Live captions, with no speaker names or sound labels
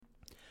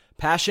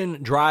Passion,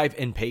 drive,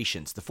 and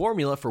patience. The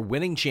formula for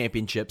winning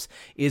championships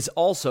is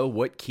also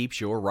what keeps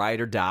your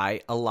ride or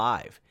die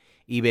alive.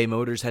 eBay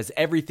Motors has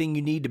everything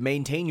you need to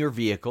maintain your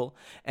vehicle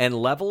and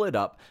level it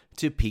up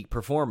to peak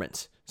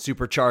performance.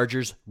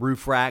 Superchargers,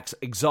 roof racks,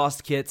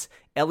 exhaust kits,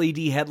 LED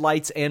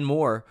headlights, and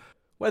more.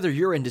 Whether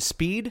you're into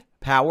speed,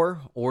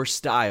 power, or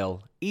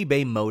style,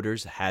 eBay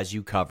Motors has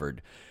you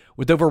covered.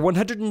 With over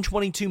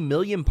 122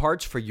 million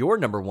parts for your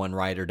number one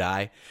ride or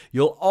die,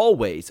 you'll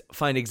always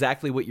find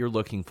exactly what you're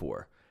looking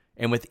for.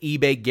 And with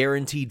eBay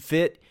Guaranteed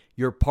Fit,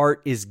 your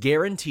part is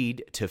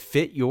guaranteed to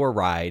fit your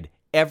ride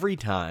every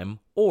time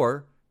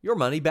or your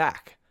money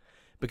back.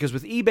 Because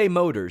with eBay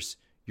Motors,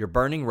 you're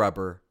burning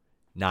rubber,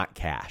 not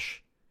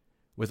cash.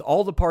 With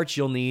all the parts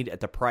you'll need at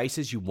the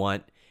prices you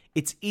want,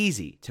 it's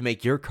easy to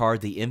make your car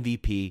the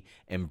MVP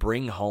and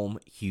bring home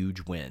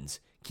huge wins.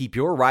 Keep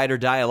your ride or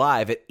die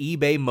alive at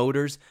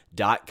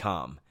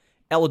ebaymotors.com.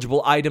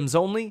 Eligible items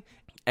only.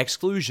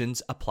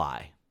 Exclusions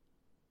apply.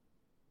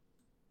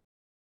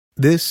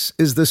 This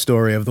is the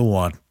story of the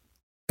one.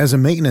 As a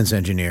maintenance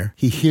engineer,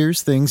 he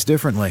hears things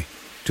differently.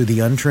 To the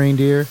untrained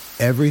ear,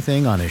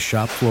 everything on his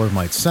shop floor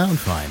might sound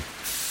fine,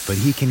 but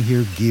he can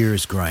hear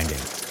gears grinding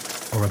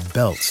or a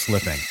belt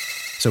slipping.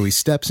 So he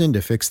steps in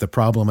to fix the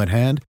problem at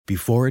hand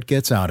before it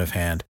gets out of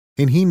hand.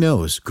 And he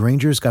knows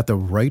Grainger's got the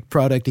right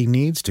product he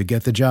needs to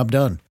get the job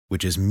done,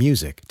 which is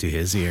music to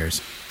his ears.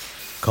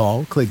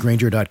 Call, click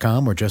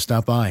Grainger.com, or just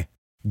stop by.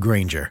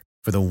 Grainger,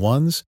 for the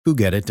ones who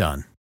get it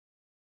done.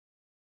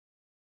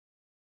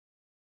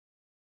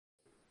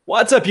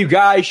 What's up, you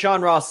guys?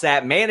 Sean Ross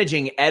Sapp,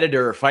 managing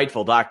editor of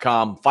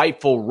Fightful.com,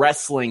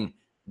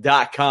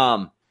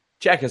 FightfulWrestling.com.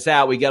 Check us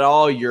out. We got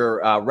all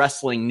your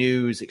wrestling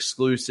news,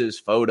 exclusives,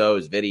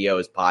 photos,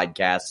 videos,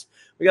 podcasts.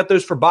 We got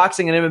those for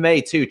boxing and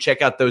MMA, too.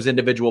 Check out those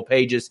individual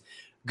pages.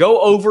 Go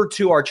over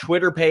to our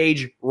Twitter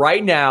page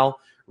right now.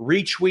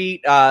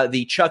 Retweet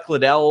the Chuck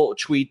Liddell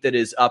tweet that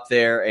is up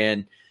there,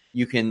 and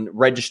you can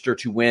register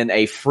to win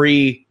a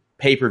free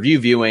pay-per-view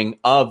viewing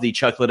of the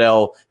Chuck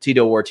Liddell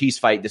Tito Ortiz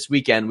fight this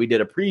weekend. We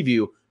did a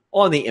preview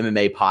on the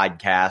MMA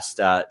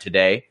podcast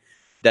today.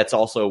 That's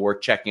also worth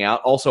checking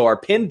out. Also, our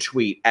pinned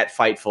tweet at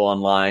Fightful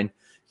Online.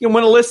 You can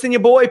win a Listen Your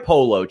Boy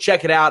polo.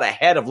 Check it out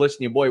ahead of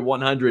Listen Your Boy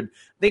 100. I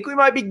think we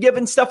might be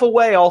giving stuff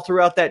away all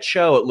throughout that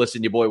show at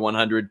Listen Your Boy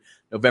 100,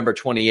 November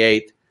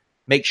 28th.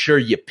 Make sure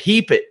you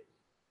peep it.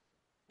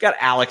 Got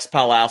Alex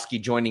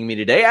Pawlowski joining me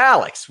today.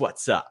 Alex,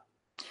 what's up?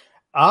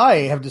 I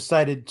have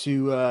decided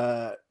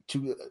to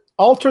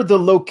alter the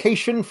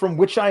location from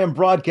which I am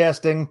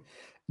broadcasting,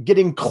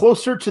 getting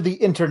closer to the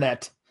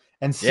internet,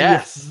 and see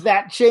if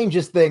that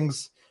changes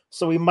things.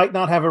 So we might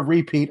not have a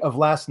repeat of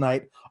last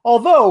night.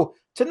 Although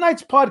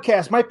tonight's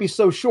podcast might be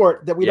so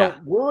short that we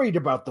don't worried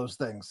about those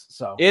things.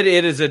 So it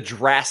is a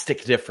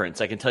drastic difference,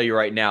 I can tell you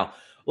right now.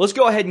 Let's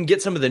go ahead and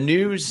get some of the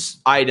news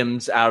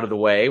items out of the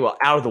way. Well,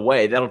 out of the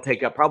way. That'll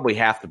take up probably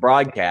half the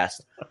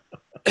broadcast.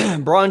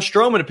 Braun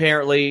Strowman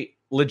apparently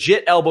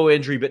legit elbow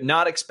injury, but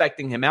not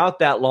expecting him out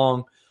that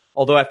long.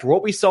 Although after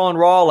what we saw on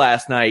Raw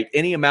last night,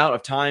 any amount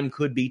of time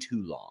could be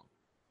too long.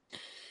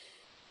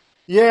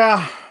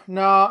 Yeah,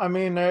 no, I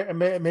mean,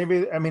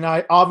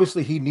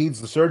 obviously he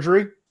needs the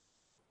surgery.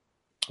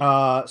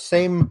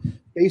 Same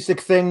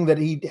basic thing that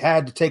he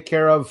had to take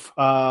care of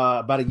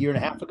about a year and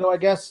a half ago, I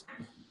guess.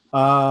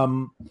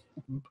 But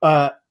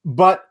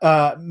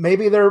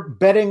maybe they're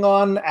betting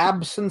on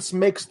absence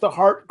makes the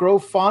heart grow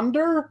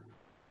fonder.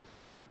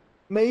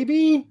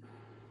 Maybe.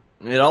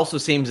 It also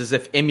seems as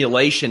if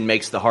emulation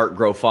makes the heart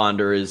grow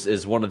fonder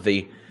is one of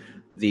the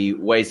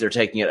ways they're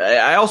taking it.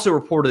 I also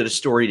reported a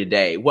story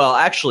today. Well,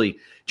 actually,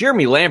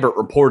 Jeremy Lambert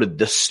reported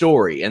the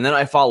story, and then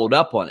I followed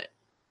up on it.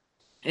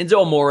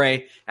 Enzo Amore,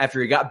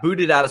 after he got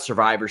booted out of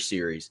Survivor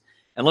Series,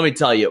 and let me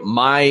tell you,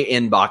 my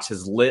inbox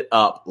has lit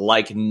up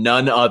like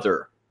none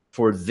other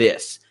for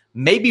this.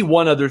 Maybe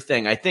one other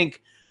thing. I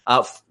think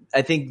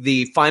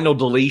the final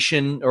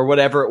deletion or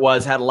whatever it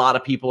was had a lot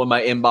of people in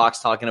my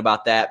inbox talking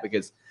about that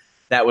because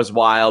that was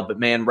wild. But,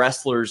 man,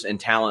 wrestlers and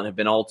talent have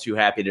been all too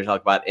happy to talk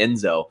about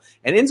Enzo.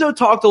 And Enzo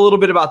talked a little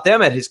bit about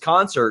them at his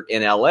concert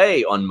in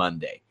L.A. on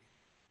Monday.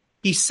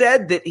 He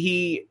said that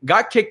he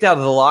got kicked out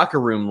of the locker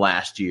room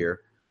last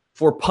year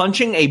for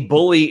punching a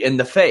bully in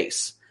the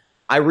face.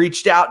 I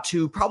reached out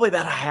to probably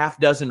about a half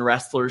dozen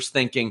wrestlers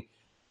thinking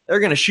they're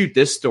going to shoot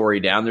this story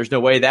down. There's no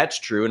way that's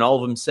true. And all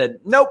of them said,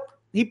 nope,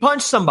 he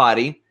punched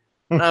somebody.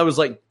 And I was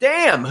like,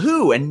 damn,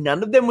 who? And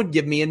none of them would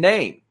give me a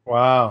name.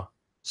 Wow.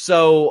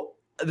 So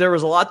there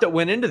was a lot that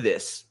went into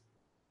this.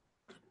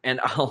 And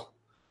I'll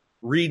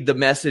read the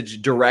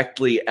message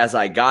directly as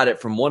I got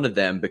it from one of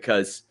them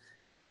because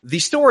the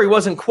story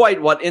wasn't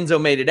quite what Enzo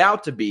made it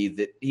out to be,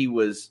 that he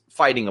was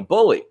fighting a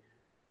bully.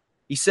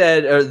 He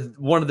said, or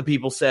one of the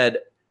people said,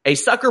 a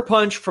sucker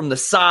punch from the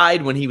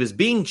side when he was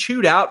being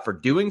chewed out for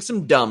doing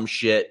some dumb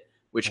shit,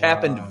 which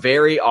happened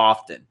very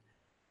often.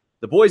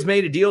 The boys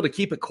made a deal to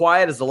keep it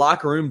quiet as the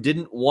locker room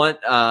didn't want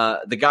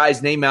the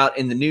guy's name out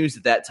in the news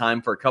at that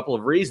time for a couple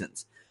of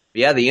reasons. But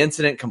yeah, the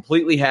incident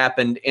completely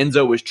happened.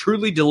 Enzo was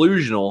truly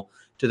delusional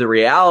to the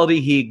reality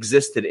he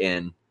existed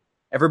in.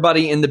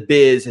 Everybody in the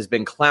biz has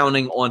been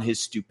clowning on his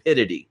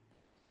stupidity.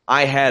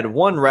 I had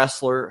one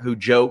wrestler who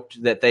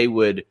joked that they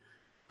would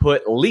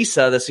put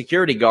Lisa, the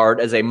security guard,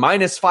 as a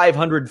minus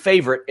 500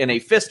 favorite in a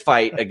fist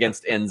fight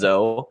against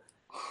Enzo.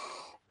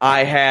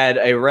 I had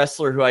a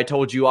wrestler who I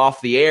told you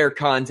off the air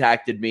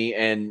contacted me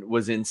and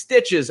was in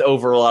stitches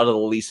over a lot of the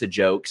Lisa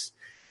jokes.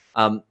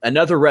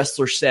 Another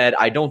wrestler said,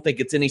 I don't think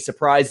it's any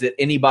surprise that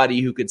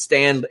anybody who could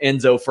stand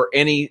Enzo for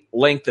any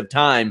length of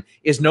time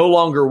is no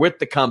longer with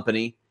the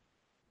company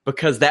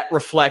because that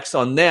reflects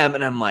on them.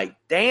 And I'm like,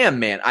 damn,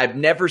 man, I've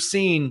never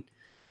seen.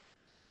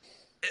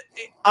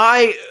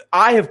 I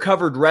have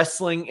covered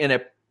wrestling in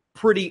a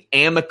pretty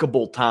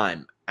amicable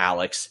time,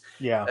 Alex.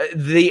 Yeah.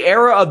 The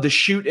era of the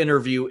shoot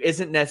interview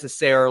isn't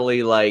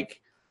necessarily like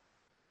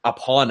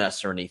upon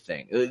us or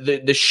anything.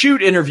 The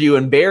shoot interview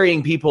and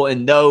burying people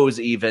in those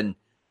even,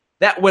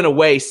 that went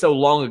away so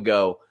long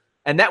ago.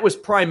 And that was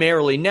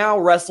primarily, now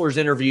wrestlers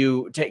they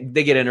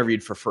get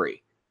interviewed for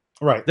free.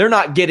 Right. They're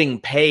not getting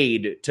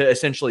paid to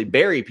essentially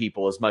bury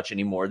people as much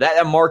anymore.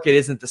 That market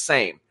isn't the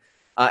same.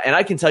 And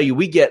I can tell you,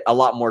 we get a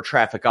lot more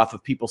traffic off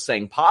of people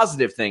saying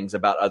positive things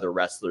about other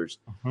wrestlers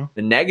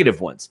than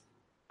negative ones.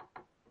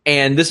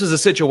 And this is a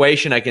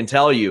situation I can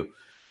tell you.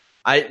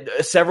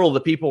 Several of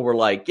the people were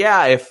like,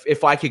 yeah,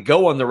 if I could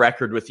go on the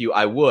record with you,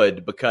 I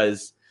would,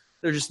 because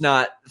they're just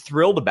not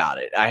thrilled about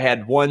it. I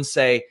had one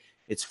say,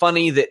 it's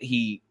funny that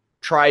he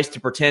tries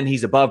to pretend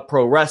he's above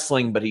pro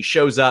wrestling, but he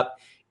shows up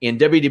in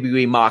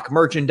WWE mock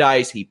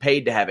merchandise. He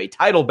paid to have a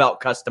title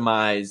belt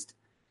customized.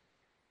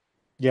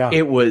 Yeah,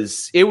 it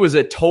was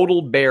a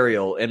total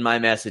burial in my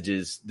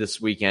messages this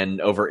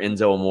weekend over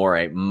Enzo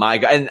Amore. My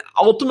God. And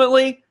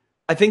ultimately,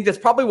 I think that's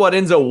probably what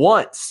Enzo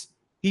wants.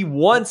 He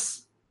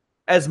wants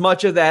as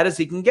much of that as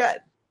he can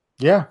get.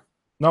 Yeah,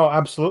 no,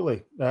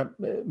 absolutely. That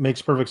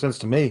makes perfect sense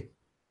to me.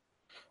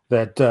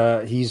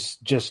 That he's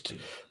just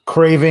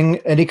craving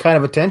any kind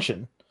of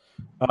attention.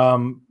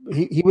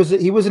 He was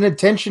an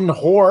attention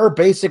whore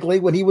basically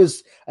when he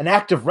was an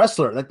active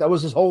wrestler. Like that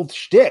was his whole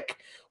shtick.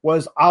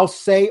 Was I'll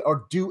say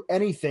or do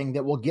anything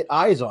that will get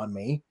eyes on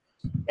me.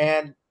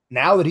 And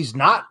now that he's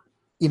not,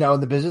 in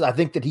the business, I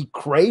think that he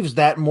craves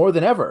that more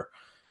than ever.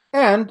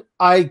 And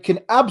I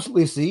can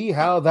absolutely see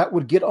how that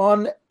would get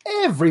on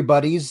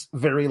everybody's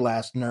very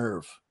last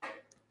nerve.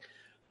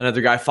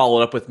 Another guy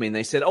followed up with me and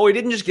they said, he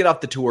didn't just get kicked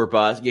off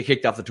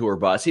the tour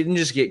bus. He didn't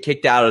just get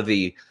kicked out of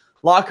the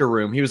locker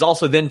room. He was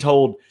also then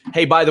told,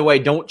 hey, by the way,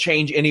 don't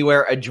change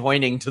anywhere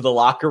adjoining to the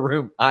locker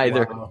room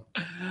either.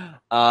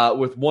 Wow.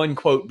 With one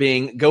quote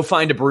being, go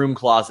find a broom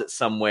closet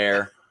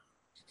somewhere.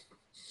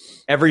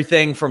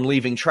 Everything from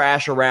leaving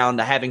trash around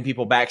to having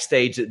people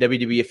backstage that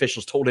WWE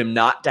officials told him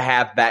not to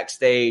have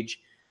backstage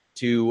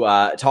to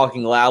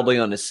talking loudly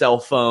on his cell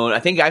phone. I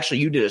think actually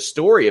you did a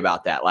story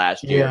about that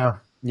last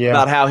year. Yeah.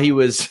 About how he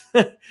was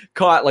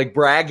caught like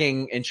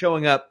bragging and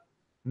showing up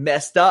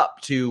messed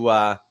up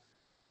to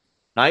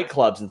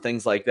nightclubs and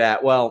things like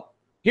that. Well,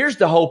 here's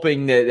the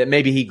hoping that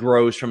maybe he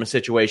grows from a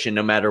situation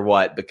no matter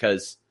what,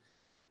 because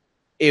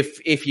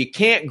if you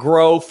can't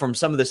grow from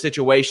some of the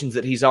situations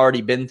that he's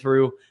already been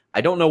through,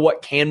 I don't know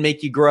what can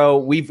make you grow.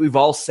 We've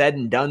all said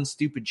and done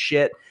stupid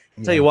shit.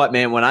 I'll tell you what,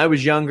 man, when I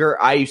was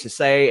younger, I used to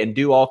say and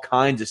do all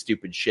kinds of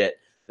stupid shit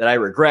that I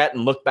regret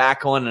and look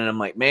back on, and I'm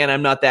like, man,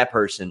 I'm not that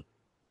person.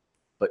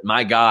 But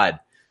my God,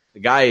 the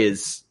guy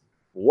is,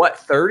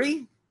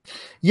 30?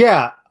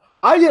 Yeah,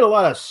 I did a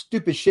lot of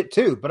stupid shit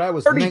too, but I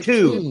was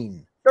 32.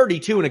 19.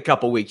 32 in a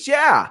couple weeks,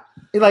 yeah.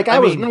 Like I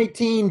was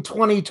 19,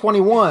 20,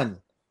 21.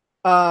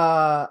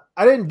 I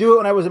didn't do it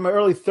when I was in my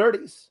early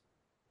 30s.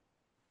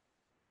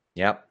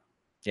 Yep.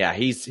 Yeah,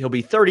 he'll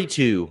be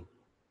 32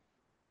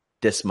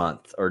 this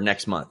month or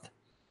next month.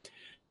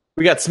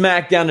 We got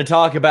SmackDown to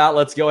talk about.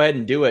 Let's go ahead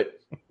and do it.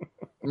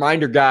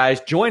 Reminder, guys,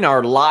 join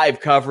our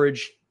live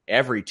coverage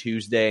every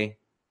Tuesday,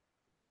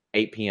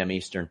 8 p.m.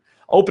 Eastern.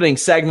 Opening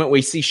segment,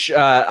 we see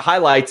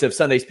highlights of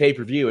Sunday's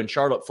pay-per-view, and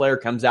Charlotte Flair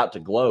comes out to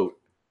gloat.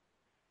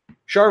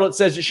 Charlotte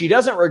says that she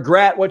doesn't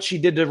regret what she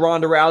did to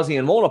Ronda Rousey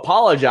and won't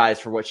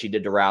apologize for what she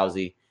did to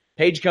Rousey.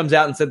 Paige comes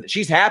out and said that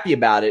she's happy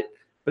about it,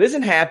 but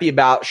isn't happy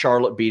about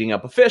Charlotte beating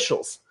up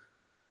officials,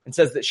 and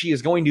says that she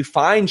is going to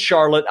fine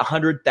Charlotte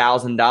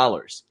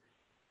 $100,000.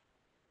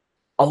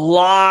 A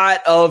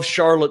lot of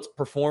Charlotte's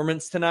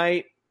performance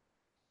tonight,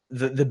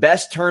 the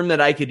best term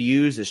that I could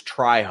use is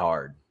try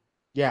hard.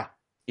 Yeah.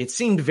 It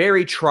seemed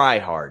very try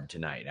hard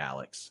tonight,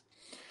 Alex.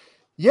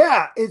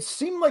 Yeah, it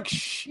seemed like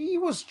she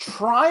was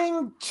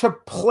trying to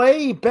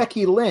play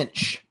Becky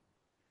Lynch.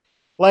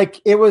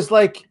 Like it was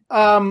like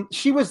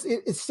she was.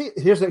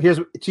 Here's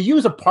to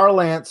use a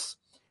parlance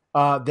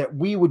that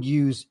we would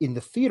use in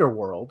the theater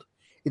world.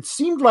 It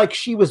seemed like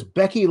she was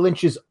Becky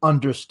Lynch's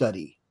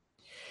understudy,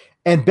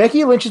 and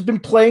Becky Lynch has been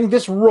playing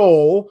this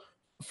role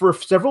for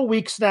several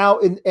weeks now,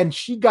 and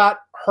she got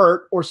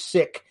hurt or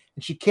sick,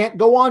 and she can't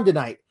go on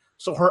tonight.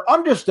 So her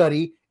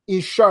understudy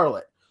is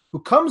Charlotte, who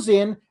comes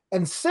in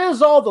and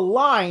says all the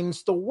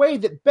lines the way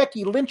that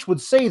Becky Lynch would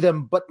say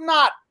them, but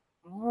not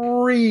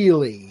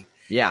really.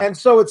 Yeah. And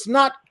so it's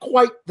not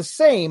quite the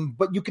same,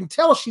 but you can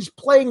tell she's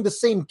playing the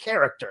same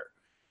character.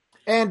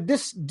 And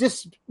this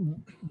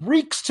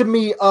reeks to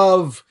me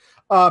of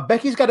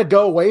Becky's got to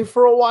go away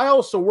for a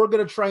while, so we're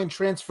going to try and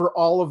transfer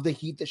all of the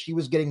heat that she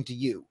was getting to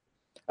you.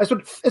 That's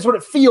what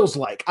it feels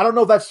like. I don't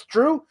know if that's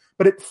true,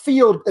 but it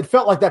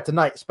felt like that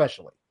tonight,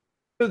 especially.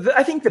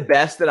 I think the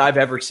best that I've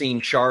ever seen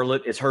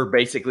Charlotte is her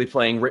basically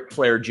playing Ric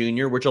Flair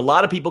Jr., which a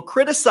lot of people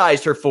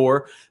criticized her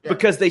for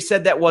because they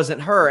said that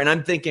wasn't her. And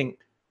I'm thinking,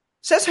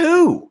 says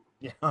who?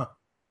 Yeah.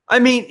 I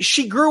mean,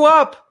 she grew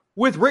up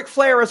with Ric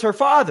Flair as her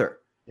father.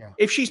 Yeah.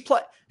 If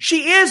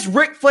she is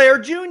Ric Flair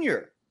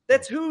Jr.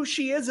 That's who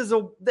she is.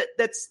 And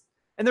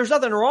there's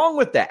nothing wrong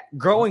with that.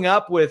 Growing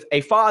up with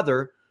a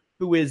father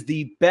who is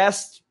the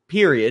best,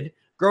 period.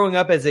 Growing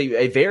up as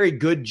a very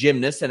good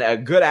gymnast and a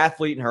good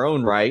athlete in her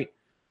own right.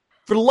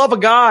 For the love of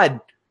God,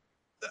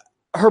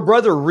 her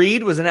brother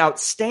Reed was an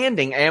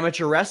outstanding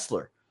amateur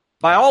wrestler.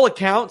 By all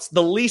accounts,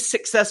 the least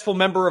successful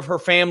member of her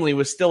family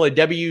was still a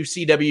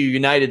WCW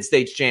United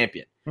States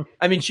champion.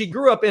 I mean, she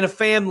grew up in a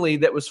family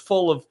that was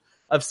full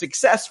of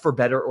success, for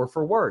better or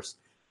for worse.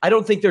 I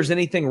don't think there's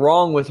anything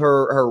wrong with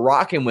her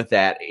rocking with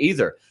that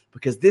either,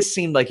 because this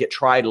seemed like it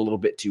tried a little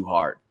bit too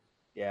hard.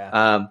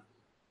 Yeah.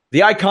 The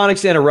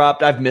Iconics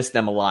interrupt. I've missed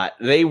them a lot.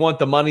 They want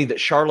the money that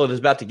Charlotte is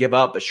about to give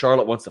up, but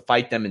Charlotte wants to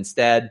fight them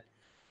instead.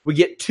 We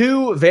get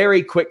two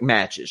very quick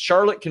matches.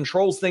 Charlotte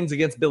controls things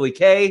against Billie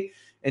Kay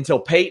until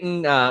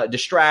Peyton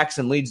distracts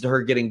and leads to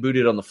her getting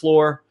booted on the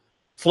floor.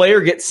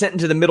 Flair gets sent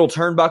into the middle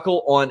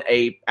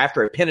turnbuckle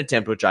after a pin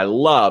attempt, which I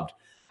loved.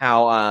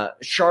 How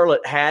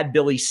Charlotte had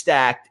Billie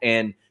stacked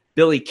and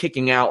Billie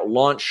kicking out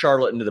launched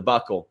Charlotte into the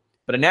buckle.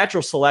 But a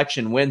natural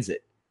selection wins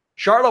it.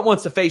 Charlotte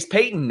wants to face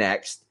Peyton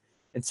next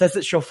and says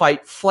that she'll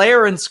fight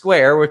Flair and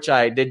Square, which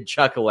I did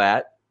chuckle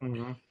at.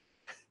 Mm-hmm.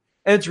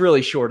 And it's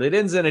really short. It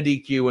ends in a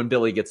DQ when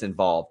Billie gets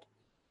involved.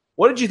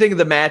 What did you think of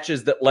the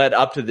matches that led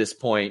up to this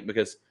point?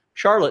 Because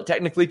Charlotte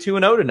technically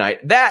 2-0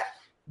 tonight. That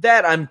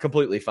I'm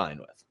completely fine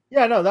with.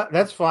 Yeah, no,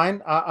 that's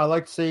fine. I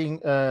liked seeing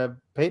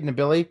Peyton and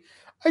Billie.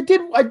 I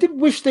did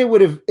wish they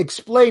would have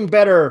explained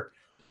better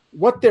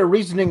what their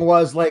reasoning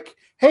was. Like,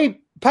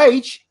 hey,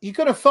 Paige, you're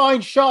going to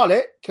find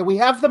Charlotte. Can we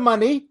have the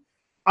money?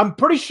 I'm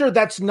pretty sure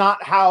that's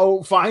not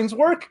how fines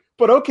work,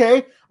 but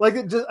okay. Like,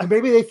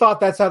 maybe they thought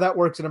that's how that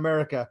works in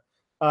America.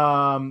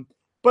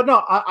 But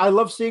no, I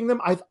love seeing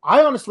them. I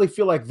honestly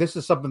feel like this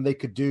is something they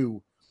could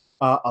do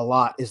a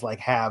lot, is like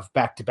have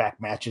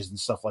back-to-back matches and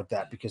stuff like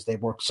that, because they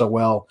work so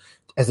well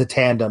as a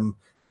tandem.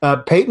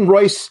 Peyton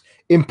Royce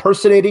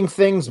impersonating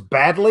things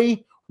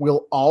badly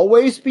will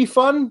always be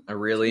fun. I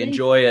really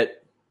enjoy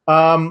it.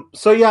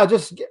 So yeah,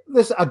 just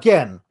this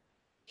again.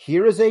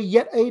 Here is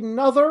yet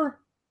another.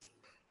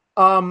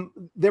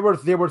 There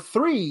were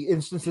three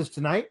instances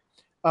tonight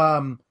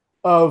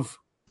of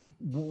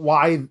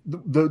why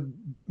the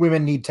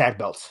women need tag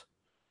belts.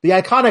 The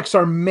Iconics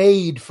are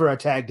made for a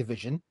tag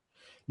division.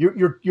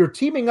 You're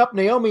teaming up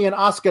Naomi and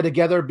Asuka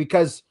together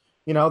because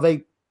you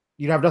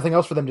have nothing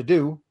else for them to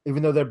do,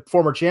 even though they're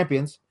former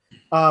champions.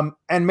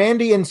 And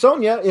Mandy and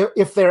Sonya,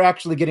 if they're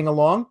actually getting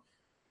along,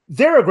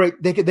 they're a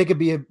great. They could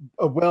be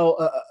a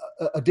well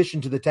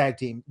addition to the tag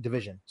team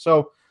division.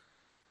 So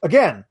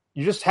again,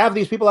 you just have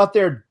these people out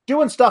there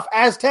doing stuff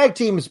as tag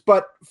teams,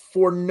 but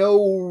for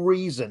no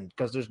reason,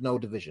 because there's no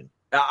division.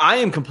 I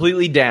am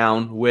completely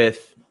down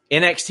with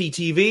NXT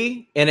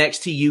TV,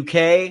 NXT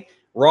UK,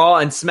 Raw,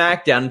 and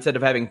SmackDown, instead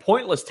of having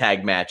pointless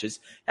tag matches,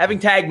 having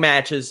tag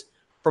matches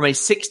from a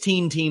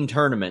 16-team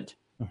tournament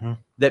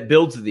that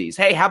builds these.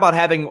 Hey, how about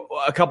having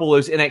a couple of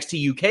those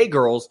NXT UK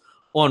girls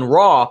on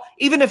Raw,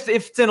 even if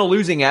it's in a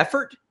losing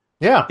effort?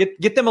 Yeah.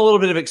 Get them a little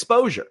bit of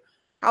exposure.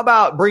 How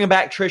about bringing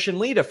back Trish and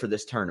Lita for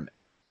this tournament?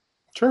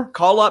 Sure.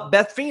 Call up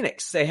Beth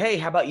Phoenix. Say, hey,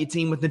 how about you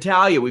team with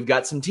Natalya? We've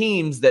got some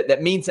teams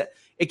that means that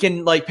it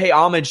can like pay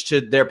homage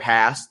to their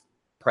past,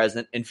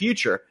 present, and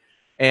future.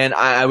 And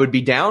I would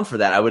be down for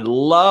that. I would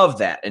love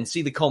that and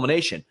see the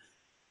culmination.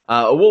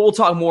 We'll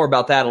talk more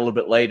about that a little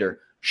bit later.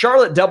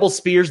 Charlotte double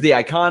spears the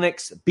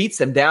Iconics, beats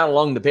them down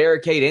along the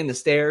barricade and the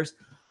stairs.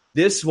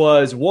 This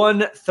was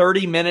one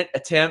 30-minute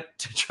attempt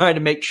to try to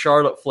make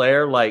Charlotte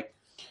Flair like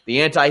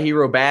the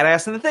anti-hero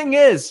badass. And the thing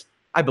is,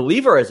 I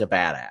believe her as a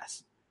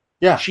badass.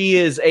 Yeah. She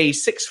is a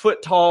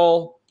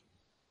 6-foot-tall,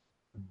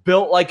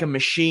 built like a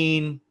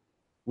machine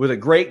with a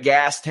great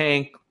gas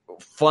tank,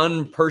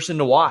 fun person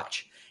to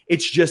watch.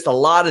 It's just a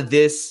lot of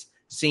this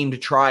seemed to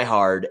try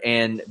hard,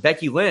 and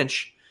Becky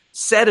Lynch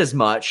said as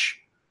much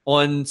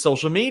on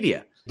social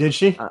media. Did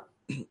she?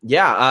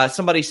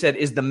 Somebody said,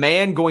 is the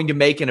man going to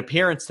make an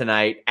appearance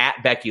tonight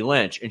at Becky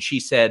Lynch? And she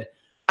said,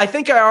 I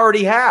think I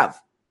already have.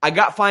 I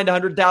got fined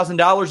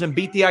 $100,000 and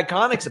beat the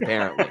Iconics,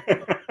 apparently.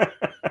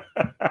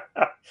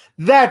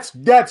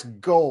 That's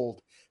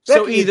gold.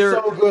 Becky is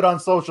so good on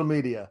social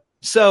media.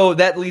 So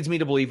that leads me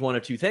to believe one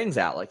of two things,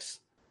 Alex.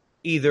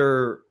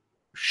 Either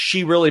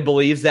she really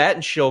believes that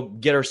and she'll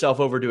get herself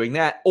over doing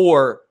that,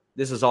 or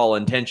this is all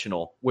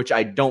intentional, which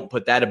I don't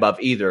put that above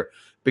either,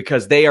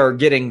 because they are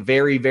getting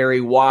very, very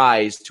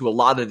wise to a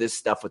lot of this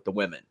stuff with the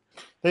women.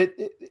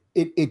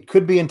 It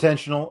could be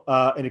intentional,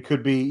 and it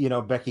could be,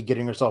 Becky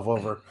getting herself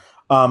over.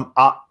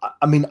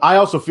 I mean, I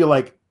also feel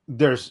like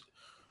there's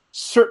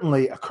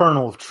certainly a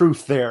kernel of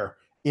truth there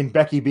in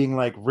Becky being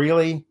like,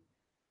 really?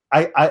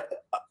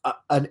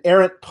 An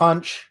errant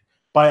punch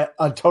by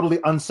a totally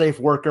unsafe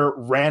worker,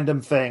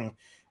 random thing,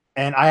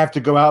 and I have to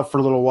go out for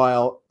a little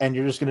while, and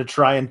you're just going to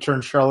try and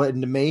turn Charlotte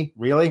into me?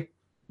 Really?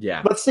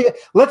 Yeah.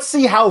 Let's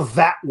see how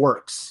that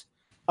works.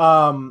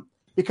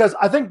 Because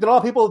I think that a lot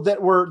of people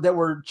that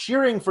were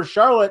cheering for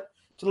Charlotte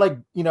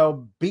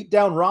to beat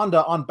down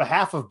Ronda on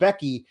behalf of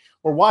Becky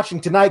were watching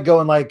tonight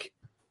going like,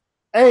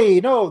 hey,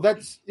 no,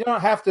 that's, you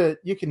don't have to,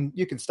 you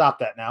can stop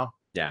that now.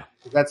 Yeah.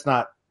 That's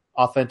not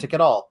authentic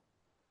at all.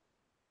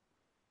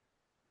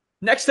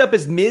 Next up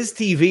is Miz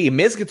TV.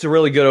 Miz gets a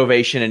really good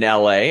ovation in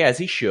LA, as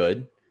he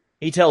should.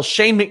 He tells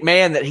Shane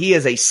McMahon that he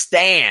is a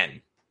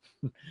stan,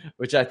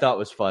 which I thought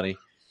was funny.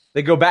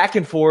 They go back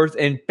and forth,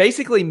 and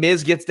basically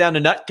Miz gets down to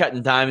nut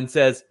cutting time and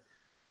says,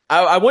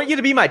 I want you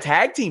to be my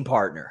tag team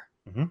partner.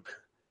 Mm-hmm.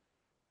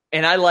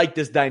 And I like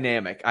this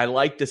dynamic. I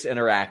like this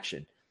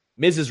interaction.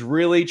 Miz is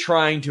really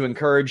trying to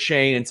encourage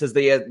Shane and says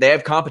they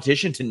have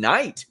competition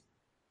tonight.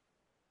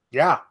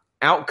 Yeah.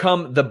 Out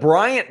come the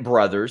Bryant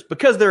brothers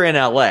because they're in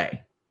LA.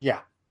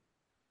 Yeah.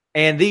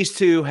 And these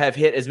two have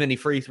hit as many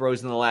free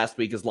throws in the last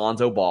week as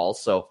Lonzo Ball,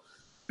 so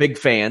big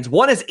fans.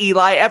 One is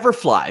Eli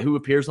Everfly, who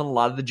appears on a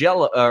lot of the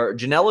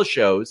Janela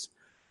shows,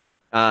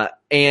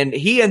 and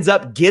he ends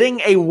up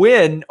getting a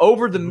win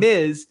over the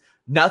Miz.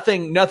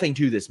 Nothing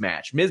to this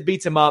match. Miz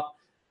beats him up.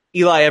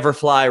 Eli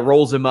Everfly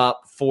rolls him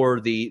up for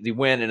the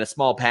win in a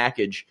small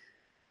package.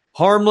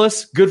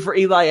 Harmless, good for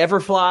Eli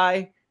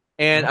Everfly,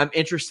 and I'm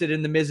interested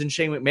in the Miz and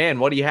Shane McMahon.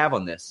 What do you have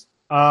on this?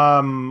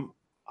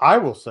 I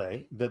will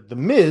say that the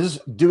Miz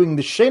doing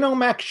the Shane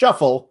O'Mac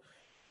shuffle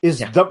is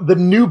the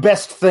new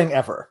best thing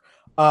ever.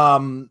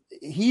 The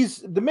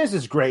Miz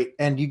is great,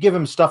 and you give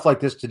him stuff like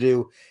this to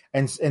do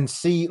and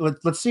see.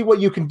 Let's see what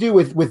you can do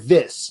with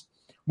this,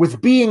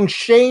 with being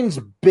Shane's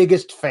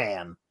biggest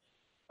fan.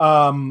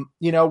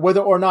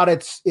 Whether or not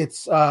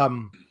it's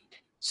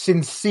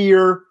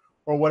sincere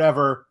or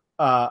whatever.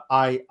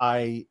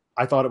 I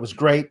thought it was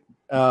great.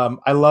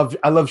 I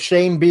love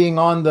Shane being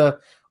on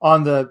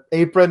the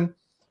apron.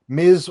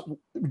 Miz,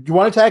 do you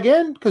want to tag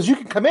in? Because you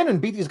can come in and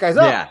beat these guys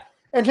up. Yeah.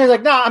 And Shane's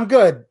like, nah, I'm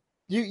good.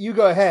 You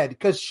go ahead.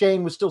 Because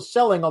Shane was still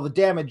selling all the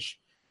damage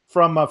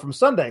from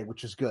Sunday,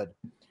 which is good.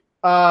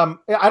 I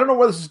don't know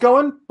where this is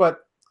going,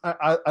 but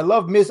I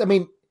love Miz. I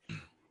mean,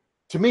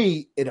 to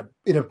me,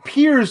 it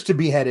appears to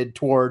be headed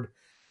toward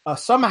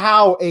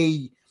somehow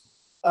a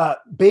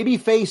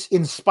babyface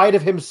in spite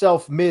of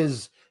himself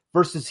Miz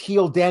versus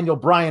heel Daniel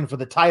Bryan for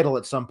the title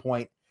at some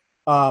point.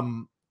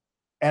 And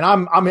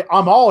I'm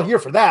all here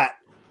for that.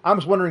 I'm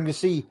just wondering to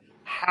see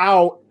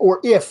how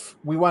or if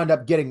we wind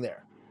up getting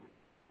there.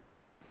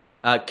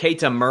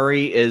 Keita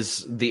Murray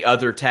is the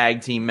other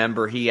tag team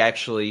member. He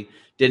actually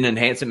did an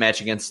enhancement match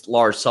against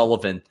Lars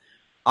Sullivan.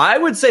 I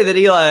would say that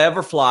Eli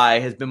Everfly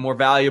has been more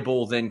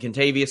valuable than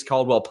Kentavious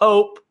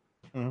Caldwell-Pope.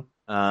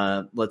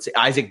 Mm-hmm. Let's see,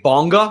 Isaac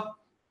Bonga.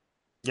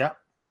 Yeah.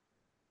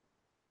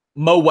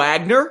 Mo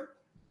Wagner.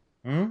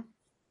 Mm-hmm.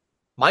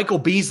 Michael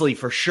Beasley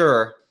for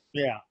sure.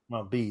 Yeah,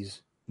 well,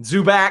 Bees.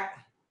 Zubac.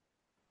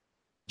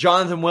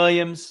 Jonathan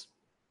Williams.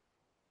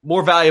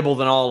 More valuable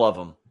than all of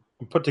them.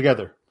 Put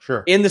together,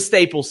 sure. In the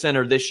Staples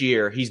Center this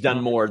year, he's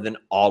done more than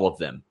all of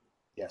them.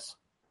 Yes.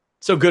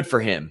 So good for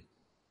him.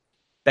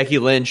 Becky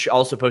Lynch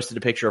also posted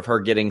a picture of her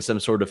getting some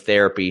sort of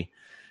therapy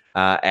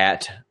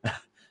at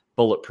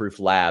Bulletproof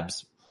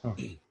Labs. Oh.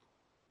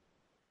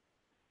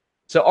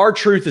 So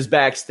R-Truth is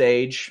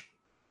backstage,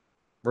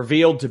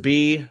 revealed to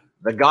be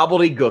the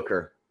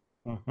gobbledygooker.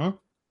 Mm-hmm.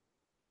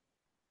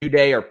 New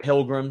Day are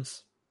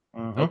pilgrims.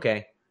 Mm-hmm.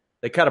 Okay.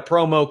 They cut a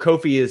promo.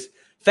 Kofi is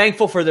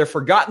thankful for their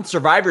forgotten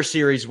Survivor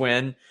Series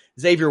win.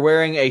 Xavier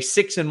wearing a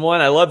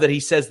 6-1. I love that he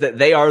says that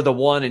they are the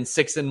one in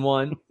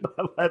 6-1.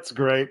 That's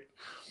great.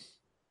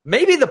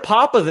 Maybe the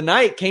pop of the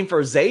night came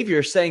for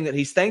Xavier saying that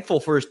he's thankful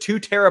for his 2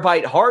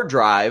 terabyte hard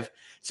drive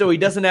so he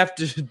doesn't have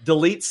to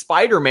delete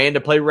Spider-Man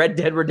to play Red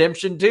Dead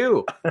Redemption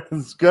 2.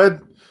 It's good.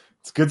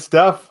 It's good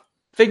stuff.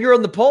 Finger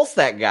on the pulse,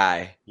 that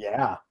guy.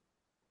 Yeah.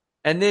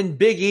 And then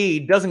Big E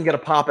doesn't get a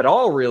pop at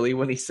all, really,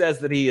 when he says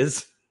that he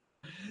is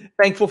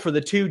thankful for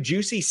the 2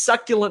 juicy,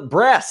 succulent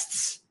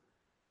breasts.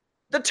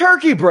 The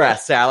turkey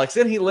breasts, Alex.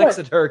 And he licks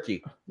a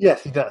turkey.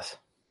 Yes, he does.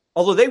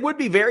 Although they would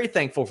be very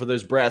thankful for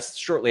those breasts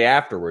shortly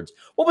afterwards.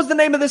 What was the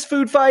name of this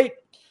food fight?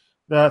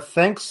 The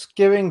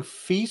Thanksgiving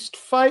feast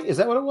fight? Is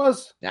that what it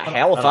was? Now,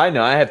 hell if I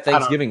know. I have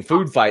Thanksgiving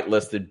food fight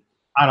listed.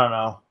 I don't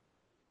know.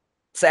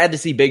 Sad to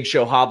see Big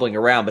Show hobbling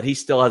around, but he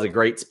still has a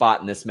great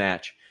spot in this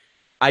match.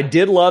 I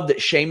did love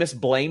that Sheamus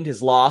blamed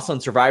his loss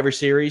on Survivor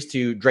Series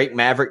to Drake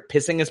Maverick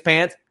pissing his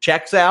pants.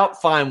 Checks out.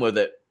 Fine with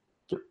it.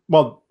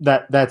 Well,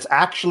 that's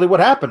actually what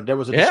happened. There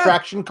was a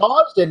distraction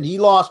caused, and he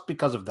lost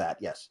because of that,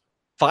 yes.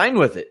 Fine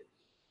with it.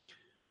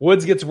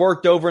 Woods gets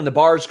worked over in the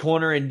bar's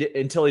corner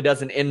until he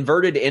does an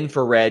inverted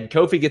infrared.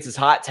 Kofi gets his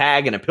hot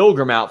tag in a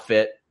pilgrim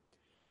outfit.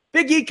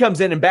 Big E comes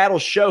in and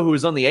battles Show, who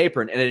is on the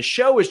apron, and as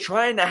Show is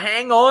trying to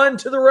hang on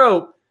to the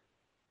rope,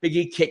 Big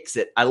E kicks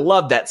it. I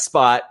love that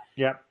spot.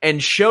 Yeah.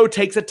 And Show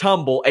takes a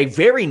tumble, a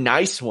very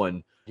nice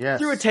one,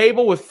 through a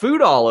table with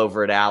food all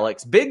over it,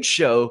 Alex. Big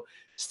Show,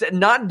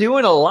 not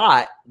doing a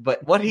lot,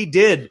 but what he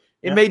did,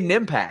 it made an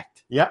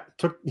impact. Yeah,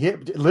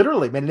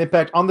 literally made an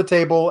impact on the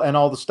table and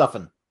all the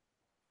stuffing.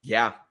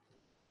 Yeah.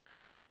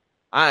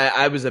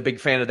 I was a big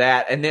fan of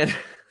that. And then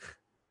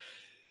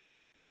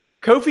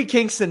Kofi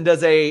Kingston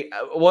does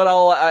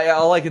all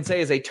I can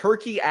say is a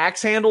turkey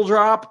axe handle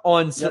drop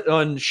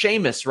on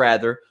Sheamus,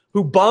 rather,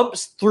 who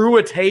bumps through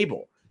a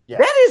table. Yeah.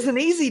 That isn't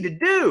easy to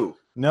do.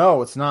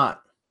 No, it's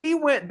not.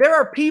 There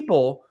are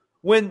people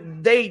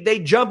when they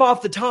jump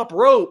off the top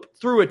rope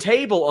through a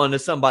table onto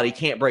somebody,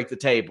 can't break the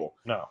table.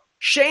 No.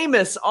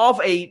 Sheamus off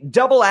a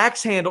double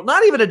axe handle,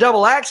 not even a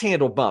double axe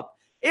handle bump.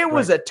 It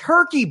was a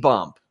turkey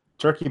bump.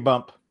 Turkey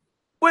bump.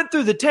 Went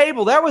through the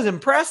table. That was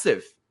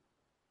impressive.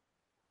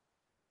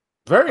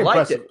 Very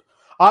impressive.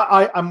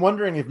 I'm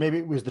wondering if maybe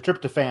it was the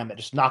tryptophan that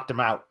just knocked him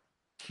out.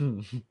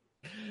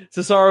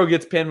 Cesaro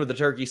gets pinned with the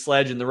turkey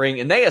sledge in the ring,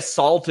 and they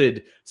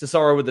assaulted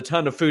Cesaro with a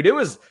ton of food. It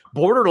was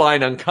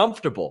borderline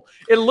uncomfortable.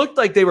 It looked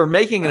like they were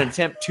making an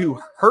attempt to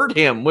hurt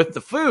him with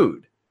the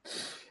food.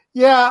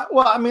 Yeah,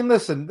 well, I mean,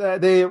 listen,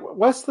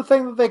 what's the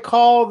thing that they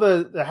call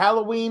the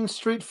Halloween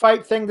street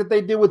fight thing that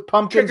they do with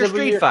pumpkins? Trick or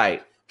street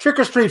fight. Trick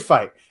or street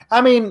fight.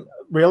 I mean,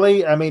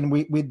 really? I mean,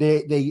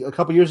 they a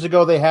couple years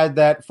ago they had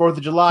that 4th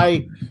of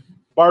July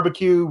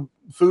barbecue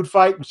food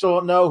fight. We still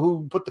don't know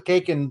who put the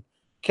cake in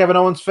Kevin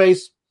Owens'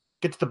 face.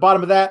 Get to the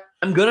bottom of that.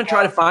 I'm going to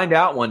try to find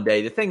out one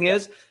day. The thing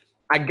is,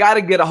 I got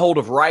to get a hold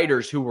of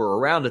writers who were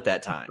around at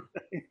that time.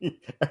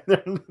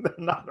 they're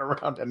not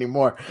around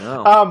anymore.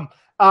 No.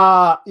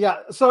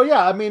 So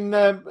I mean,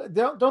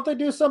 don't they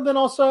do something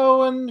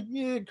also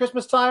in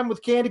Christmas time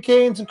with candy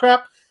canes and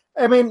crap?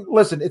 I mean,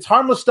 listen, it's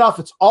harmless stuff.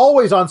 It's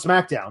always on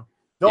SmackDown.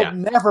 They'll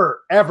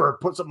never, ever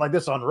put something like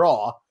this on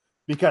Raw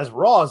because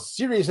Raw is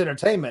serious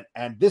entertainment,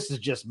 and this is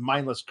just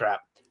mindless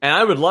crap. And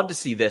I would love to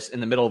see this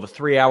in the middle of a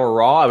 3-hour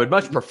Raw. I would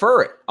much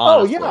prefer it,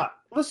 honestly. Oh, yeah.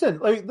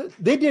 Listen,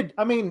 they did,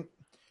 I mean,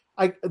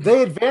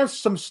 they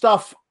advanced some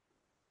stuff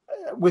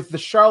with the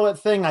Charlotte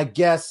thing, I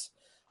guess.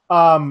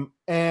 The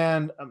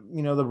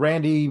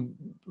Randy...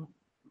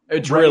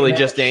 It's really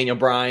just Daniel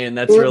Bryan.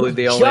 That's really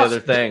the only other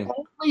thing.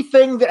 The only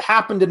thing that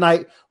happened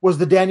tonight was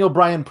the Daniel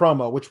Bryan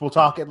promo, which we'll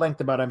talk at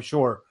length about, I'm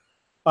sure.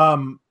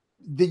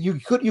 That you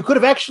could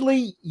have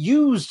actually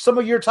used some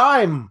of your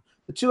time,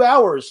 the 2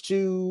 hours,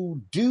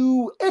 to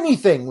do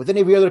anything with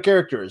any of the other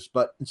characters,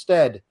 but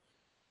instead,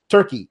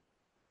 turkey.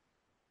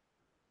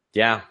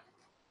 Yeah.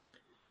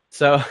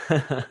 So,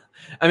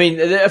 I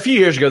mean, a few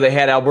years ago, they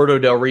had Alberto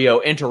Del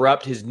Rio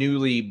interrupt his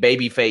newly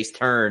babyface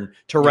turn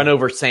to run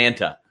over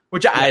Santa,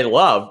 which I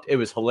loved. It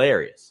was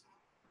hilarious.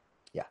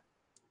 Yeah.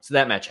 So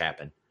that match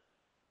happened.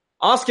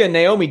 Asuka and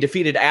Naomi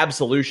defeated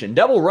Absolution.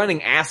 Double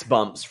running ass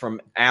bumps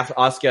from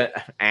Asuka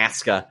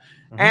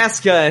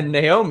and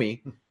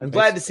Naomi. I'm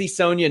glad to see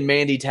Sonya and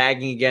Mandy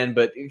tagging again,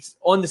 but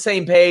on the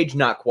same page,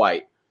 not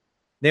quite.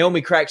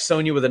 Naomi cracks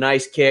Sonya with a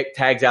nice kick,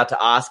 tags out to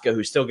Asuka,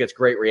 who still gets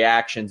great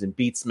reactions and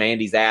beats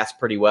Mandy's ass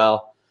pretty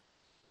well.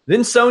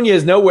 Then Sonya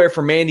is nowhere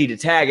for Mandy to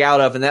tag out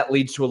of, and that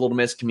leads to a little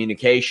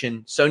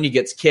miscommunication. Sonya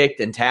gets kicked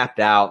and tapped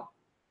out.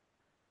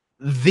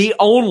 The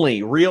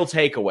only real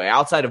takeaway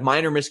outside of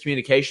minor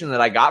miscommunication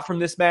that I got from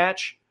this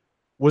match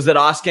was that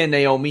Asuka and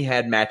Naomi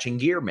had matching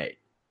gear made.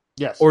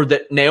 Yes. Or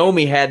that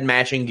Naomi had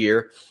matching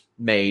gear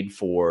made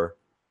for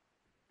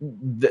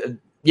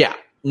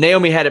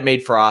Naomi had it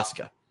made for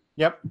Asuka.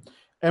 Yep.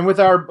 And with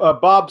our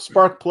Bob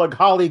Sparkplug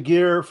Holly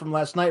gear from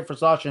last night for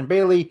Sasha and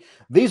Bayley,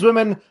 these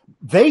women,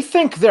 they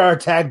think there are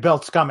tag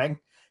belts coming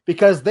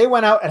because they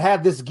went out and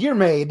had this gear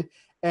made.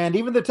 And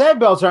even the tag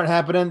belts aren't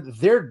happening.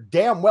 They're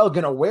damn well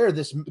going to wear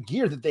this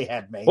gear that they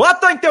had made. Well, I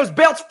think those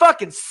belts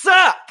fucking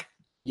suck.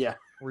 Yeah.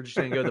 We're just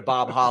going to go the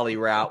Bob Holly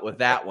route with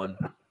that one.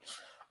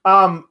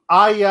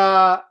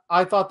 I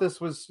thought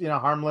this was,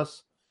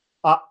 harmless.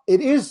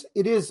 It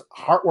is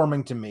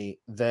heartwarming to me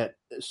that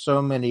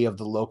so many of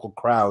the local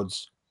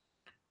crowds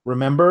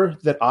remember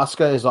that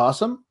Asuka is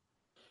awesome.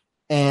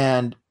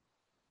 And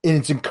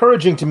it's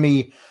encouraging to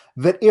me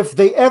that if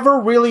they ever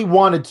really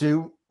wanted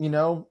to,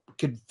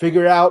 could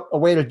figure out a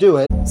way to do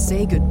it.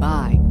 Say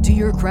goodbye to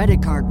your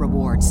credit card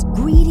rewards.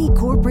 Greedy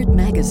corporate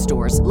mega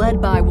stores,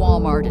 led by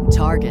Walmart and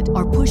Target,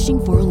 are pushing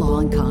for a law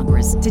in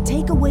Congress to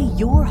take away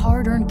your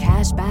hard-earned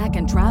cash back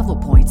and travel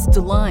points to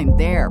line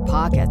their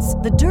pockets.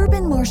 The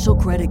Durbin-Marshall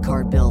credit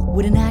card bill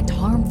would enact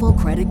harmful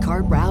credit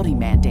card routing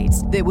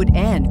mandates that would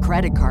end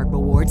credit card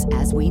rewards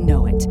as we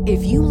know it.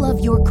 If you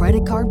love your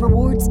credit card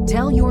rewards,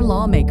 tell your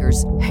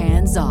lawmakers,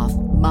 hands off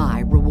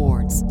my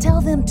rewards.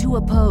 Tell them to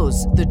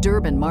oppose the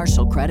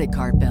Durbin-Marshall credit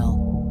card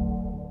bill.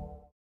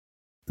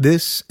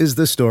 This is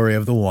the story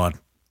of the one.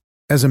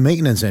 As a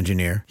maintenance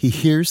engineer, he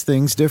hears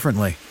things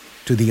differently.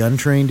 To the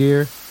untrained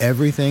ear,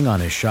 everything on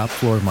his shop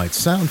floor might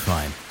sound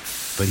fine,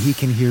 but he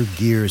can hear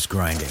gears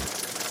grinding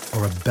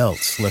or a belt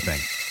slipping.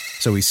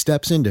 So he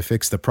steps in to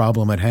fix the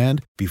problem at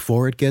hand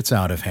before it gets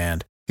out of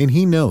hand. And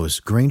he knows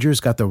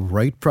Grainger's got the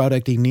right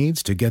product he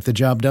needs to get the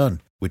job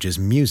done, which is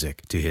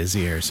music to his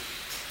ears.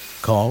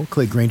 Call,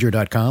 click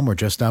Grainger.com, or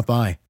just stop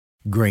by.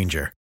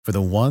 Grainger, for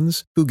the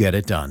ones who get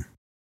it done.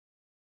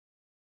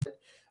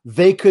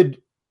 It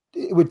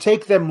would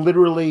take them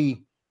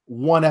literally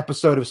one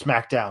episode of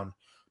SmackDown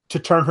to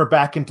turn her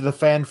back into the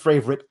fan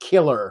favorite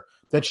killer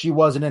that she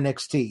was in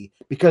NXT,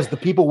 because the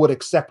people would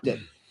accept it,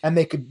 and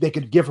they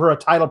could give her a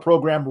title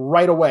program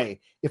right away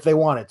if they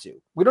wanted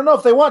to. We don't know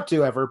if they want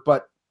to ever,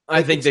 but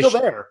I think they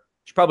should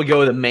probably go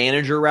with a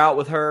manager route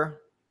with her.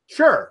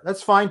 Sure,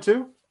 that's fine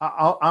too.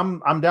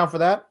 I'm down for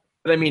that.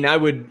 But I mean, I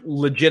would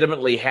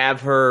legitimately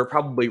have her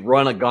probably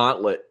run a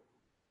gauntlet.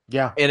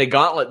 Yeah. In a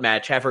gauntlet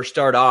match, have her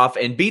start off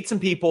and beat some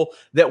people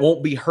that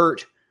won't be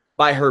hurt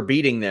by her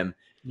beating them.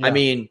 Yeah. I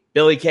mean,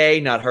 Billie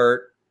Kay, not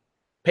hurt.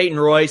 Peyton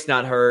Royce,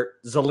 not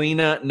hurt.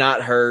 Zelina,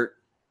 not hurt.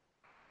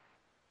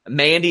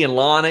 Mandy and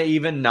Lana,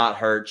 even, not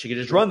hurt. She could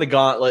just run the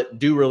gauntlet,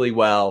 do really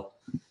well.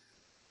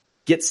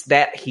 Gets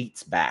that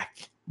heats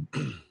back.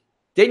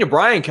 Daniel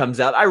Bryan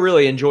comes out. I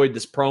really enjoyed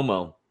this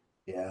promo.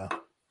 Yeah.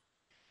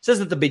 Says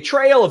that the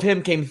betrayal of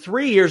him came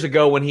 3 years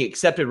ago when he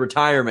accepted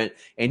retirement,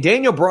 and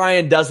Daniel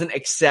Bryan doesn't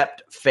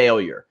accept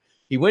failure.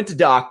 He went to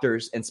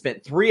doctors and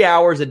spent 3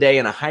 hours a day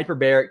in a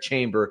hyperbaric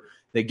chamber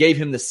that gave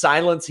him the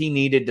silence he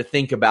needed to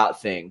think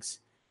about things.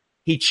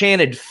 He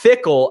chanted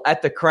fickle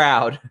at the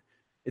crowd.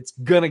 It's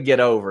going to get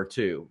over,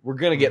 too. We're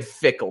going to get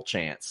fickle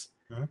chants.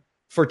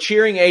 For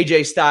cheering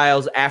AJ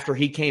Styles after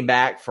he came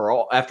back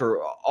after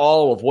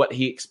all of what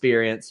he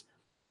experienced.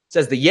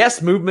 Says the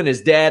yes movement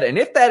is dead, and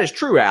if that is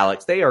true,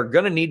 Alex, they are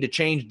going to need to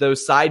change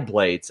those side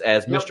plates,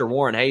 as Mr.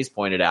 Warren Hayes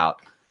pointed out.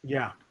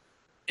 Yeah.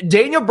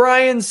 Daniel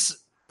Bryan's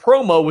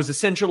promo was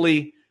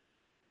essentially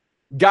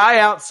guy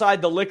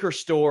outside the liquor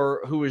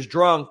store who is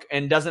drunk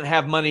and doesn't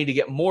have money to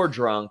get more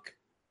drunk,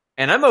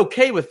 and I'm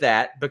okay with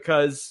that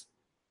because,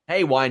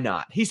 hey, why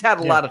not? He's had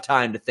a lot of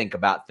time to think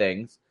about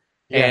things,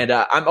 and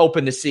I'm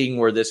open to seeing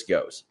where this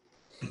goes.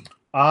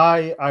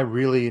 I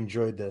really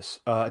enjoyed this.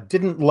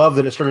 Didn't love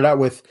that it started out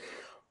with,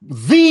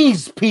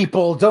 these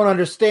people don't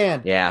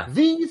understand. Yeah.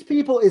 These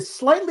people is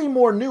slightly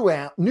more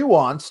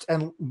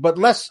nuanced but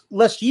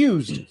less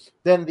used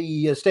than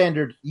the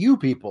standard you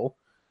people,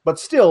 but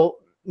still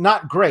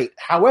not great.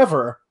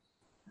 However,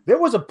 there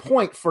was a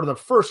point for the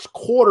first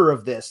quarter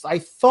of this. I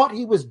thought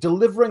he was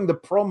delivering the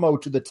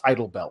promo to the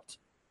title belt.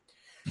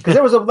 Because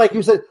there was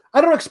you said,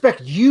 I don't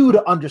expect you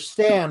to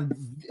understand.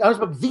 I don't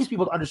expect these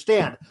people to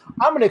understand.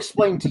 I'm going to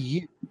explain to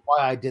you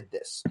why I did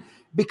this.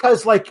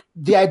 Because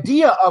the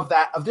idea of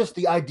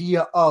the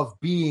idea of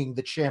being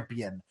the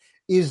champion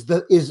was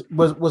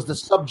the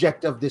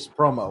subject of this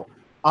promo.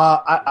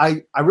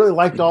 I really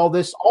liked all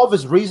this. All of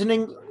his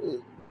reasoning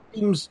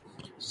seems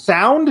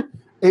sound,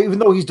 even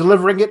though he's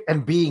delivering it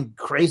and being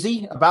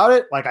crazy about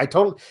it.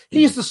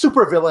 He's the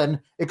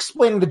supervillain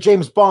explaining to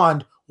James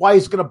Bond why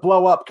he's going to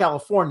blow up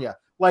California.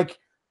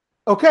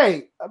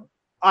 Okay,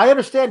 I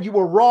understand you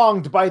were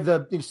wronged by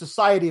the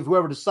society of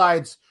whoever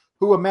decides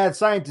who a mad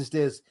scientist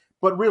is.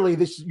 But really,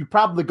 you're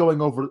probably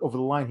going over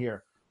the line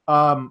here.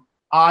 I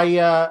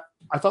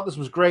thought this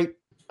was great.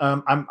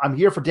 I'm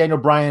here for Daniel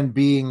Bryan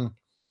being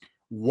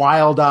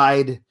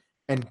wild-eyed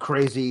and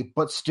crazy,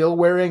 but still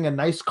wearing a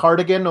nice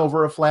cardigan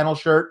over a flannel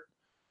shirt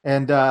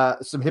and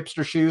some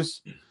hipster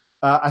shoes.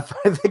 I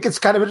think it's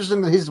kind of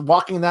interesting that he's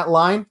walking that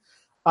line.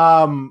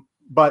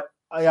 But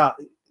I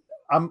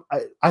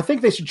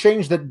think they should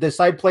change the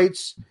side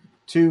plates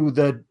to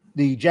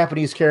the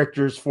Japanese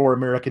characters for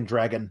American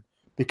Dragon,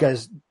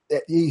 because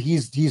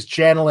he's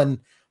channeling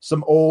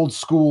some old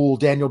school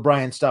Daniel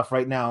Bryan stuff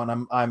right now,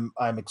 and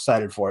I'm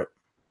excited for it.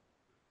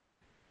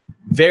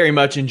 Very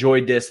much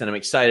enjoyed this, and I'm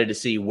excited to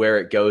see where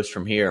it goes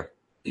from here.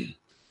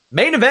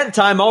 Main event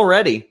time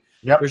already.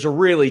 Yep. There's a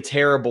really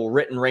terrible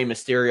written Rey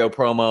Mysterio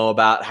promo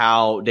about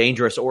how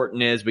dangerous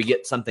Orton is. We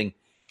get something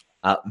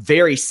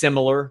very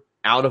similar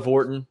out of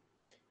Orton.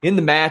 In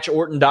the match,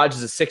 Orton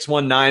dodges a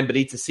 619 but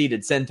eats a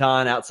seated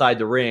senton outside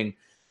the ring.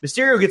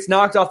 Mysterio gets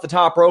knocked off the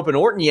top rope, and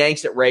Orton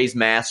yanks at Rey's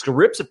mask,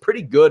 rips a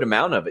pretty good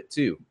amount of it,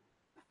 too.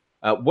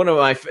 There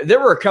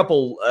were a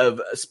couple of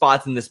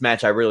spots in this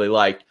match I really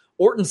liked.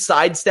 Orton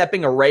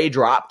sidestepping a Rey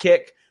drop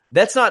kick.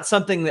 That's not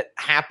something that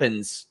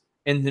happens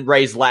in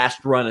Rey's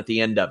last run at the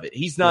end of it.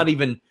 He's not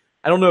even,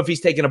 I don't know if he's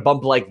taking a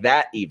bump like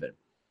that even.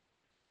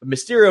 But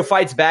Mysterio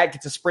fights back,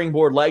 gets a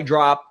springboard leg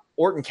drop.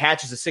 Orton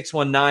catches a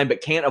 619,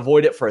 but can't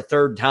avoid it for a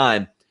third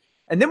time.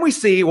 And then we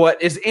see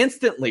what is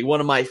instantly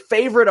one of my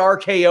favorite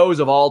RKOs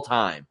of all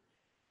time.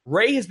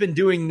 Rey has been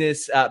doing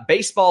this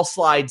baseball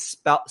slide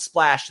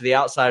splash to the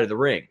outside of the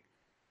ring.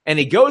 And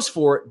he goes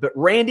for it, but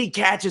Randy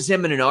catches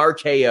him in an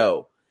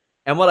RKO.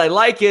 And what I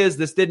like is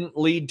this didn't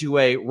lead to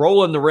a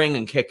roll in the ring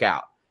and kick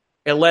out.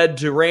 It led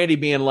to Randy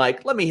being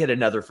like, let me hit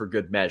another for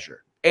good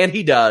measure. And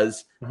he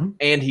does,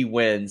 and he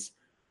wins.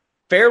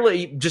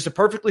 Just a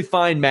perfectly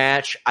fine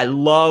match. I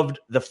loved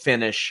the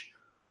finish.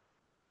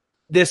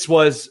 This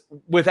was,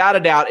 without a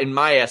doubt, in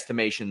my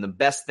estimation, the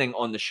best thing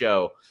on the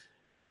show,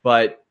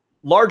 but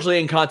largely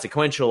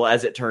inconsequential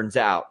as it turns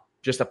out.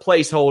 Just a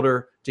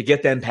placeholder to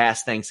get them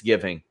past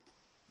Thanksgiving.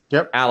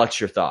 Yep. Alex,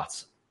 your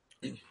thoughts?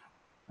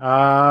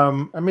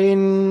 I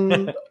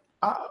mean,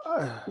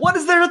 What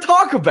is there to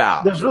talk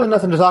about? There's really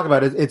nothing to talk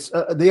about. It's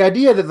the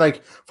idea that,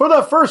 like, for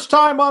the first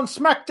time on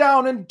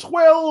SmackDown in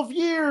 12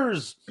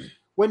 years,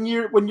 when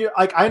you're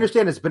like, I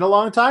understand it's been a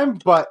long time,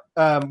 but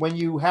when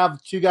you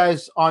have two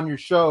guys on your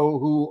show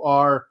who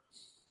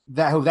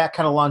have that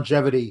kind of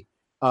longevity,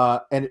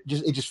 and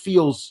it just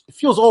feels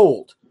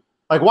old.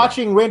 Like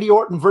watching Randy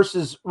Orton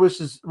versus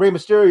Rey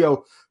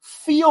Mysterio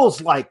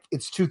feels like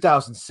it's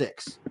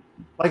 2006.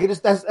 Like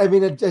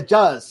it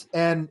does,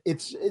 and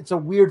it's a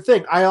weird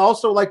thing. I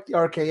also like the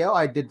RKO.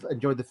 I did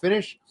enjoy the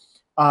finish.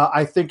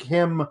 I think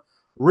him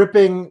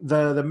ripping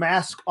the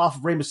mask off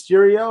of Rey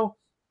Mysterio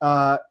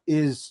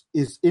is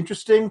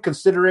interesting,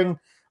 considering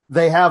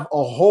they have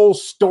a whole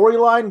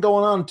storyline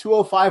going on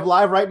 205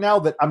 Live right now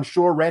that I'm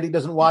sure Randy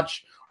doesn't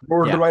watch,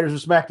 or the writers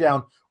of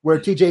SmackDown, where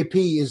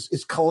TJP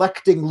is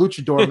collecting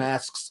luchador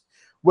masks.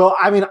 Well,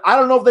 I mean, I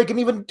don't know if they can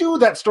even do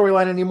that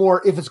storyline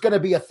anymore if it's going to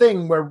be a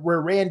thing where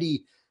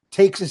Randy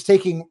is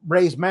taking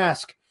Ray's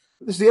mask.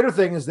 This is the other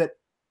thing, is that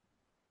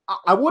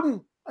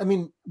would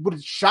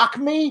it shock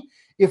me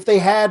if they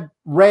had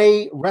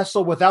Ray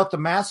wrestle without the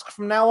mask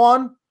from now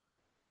on,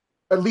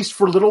 at least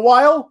for a little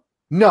while?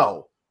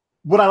 No.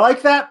 Would I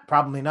like that?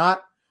 Probably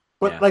not.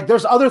 But like,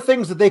 there's other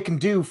things that they can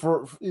do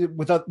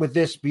with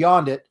this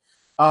beyond it.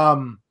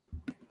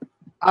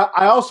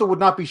 I also would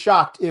not be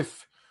shocked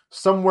if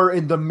somewhere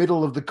in the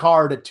middle of the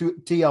card at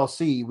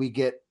TLC we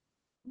get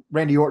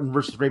Randy Orton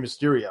versus Rey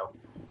Mysterio,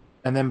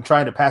 and them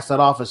trying to pass that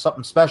off as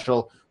something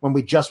special when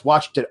we just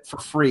watched it for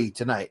free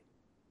tonight.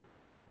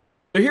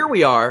 So here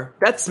we are.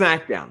 That's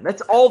SmackDown.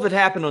 That's all that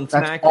happened on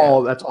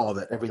SmackDown. That's all of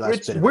it. Every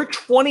last bit of We're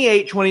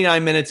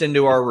 29 minutes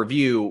into our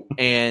review,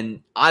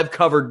 and I've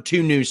covered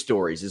 2 news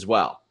stories as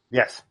well.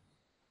 Yes.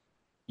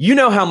 You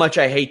know how much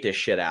I hate this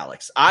shit,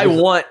 Alex. I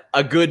want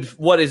a good,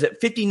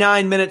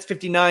 59 minutes,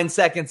 59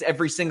 seconds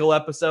every single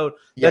episode.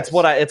 Yes.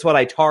 That's what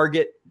I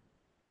target.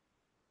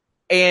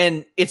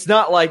 And it's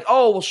not like,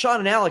 oh, well, Sean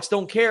and Alex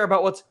don't care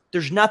about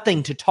there's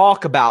nothing to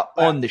talk about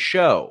on the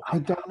show. I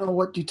don't know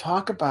what you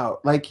talk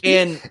about. Like,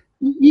 and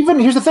even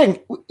here's the thing,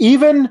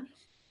 even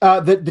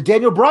the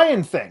Daniel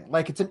Bryan thing,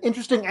 like, it's an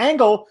interesting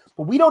angle,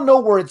 but we don't know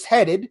where it's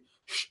headed.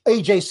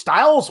 AJ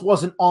Styles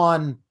wasn't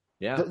on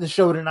the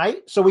show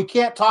tonight, so we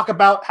can't talk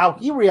about how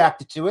he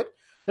reacted to it.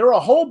 There are a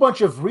whole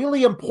bunch of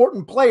really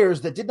important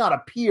players that did not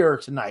appear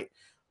tonight.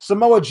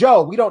 Samoa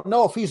Joe, we don't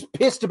know if he's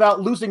pissed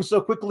about losing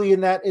so quickly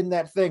in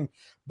that thing.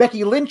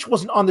 Becky Lynch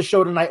wasn't on the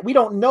show tonight. We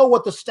don't know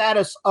what the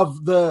status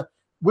of the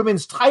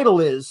women's title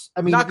is.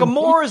 I mean,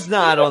 Nakamura's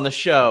not on the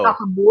show.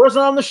 Nakamura's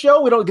not on the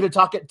show. We don't get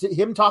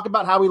to talk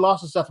about how he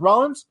lost to Seth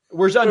Rollins.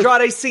 Where's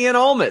Andrade Cien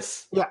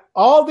Almas? Yeah,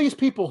 all these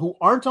people who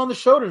aren't on the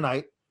show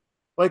tonight,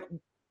 like,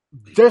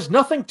 there's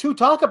nothing to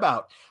talk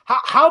about.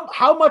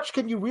 How much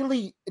can you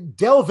really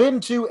delve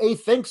into a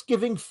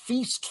Thanksgiving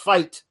feast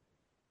fight?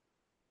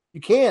 You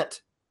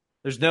can't.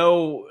 There's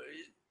no.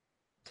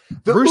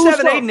 Rusev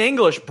and Aiden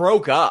English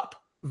broke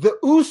up. The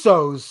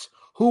Usos,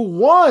 who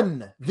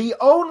won the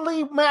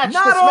only match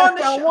that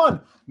SmackDown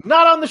won,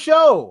 not on the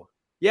show.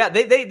 Yeah,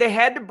 they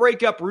had to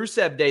break up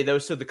Rusev Day, though,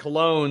 so the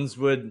Colognes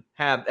would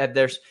have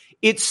theirs.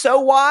 It's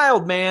so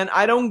wild, man.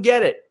 I don't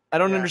get it. I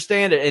don't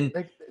understand it.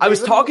 And I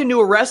was talking to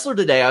a wrestler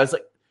today. I was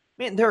like,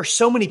 man, there are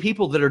so many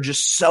people that are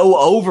just so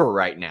over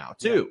right now,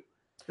 too.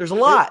 Yeah. There's a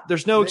lot.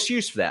 There's no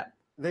excuse for that.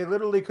 They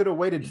literally could have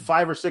waited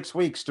 5 or 6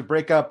 weeks to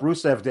break up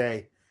Rusev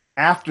Day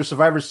after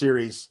Survivor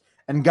Series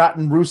and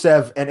gotten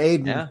Rusev and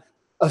Aiden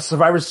a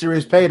Survivor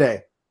Series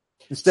payday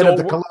instead of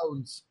the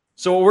Colognes.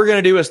 So what we're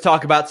going to do is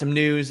talk about some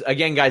news.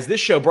 Again, guys, this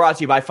show brought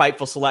to you by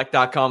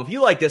FightfulSelect.com. If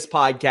you like this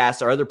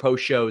podcast or other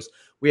post shows,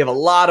 we have a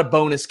lot of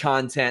bonus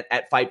content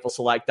at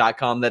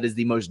FightfulSelect.com. That is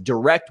the most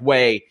direct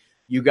way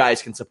you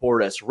guys can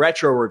support us.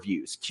 Retro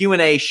reviews,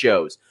 Q&A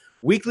shows,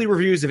 weekly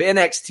reviews of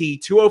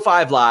NXT,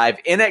 205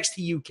 Live,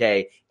 NXT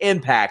UK,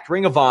 Impact,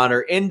 Ring of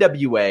Honor,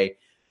 NWA,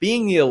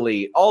 Being the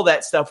Elite, all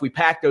that stuff. We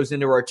pack those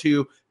into our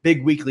 2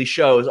 big weekly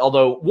shows,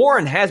 although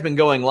Warren has been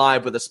going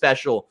live with a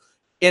special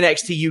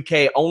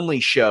NXT UK only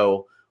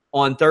show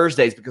on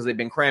Thursdays because they've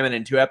been cramming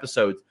in 2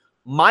 episodes.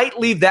 Might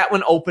leave that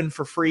one open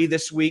for free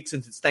this week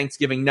since it's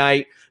Thanksgiving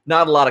night.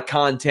 Not a lot of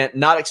content.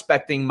 Not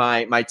expecting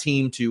my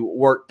team to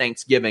work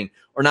Thanksgiving,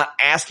 or not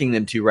asking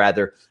them to,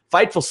 rather.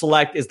 Fightful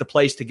Select is the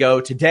place to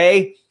go.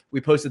 Today, we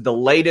posted the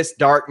latest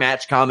dark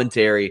match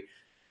commentary.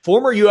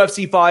 Former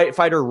UFC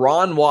fighter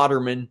Ron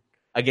Waterman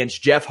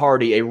against Jeff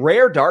Hardy. A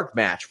rare dark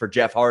match for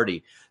Jeff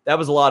Hardy. That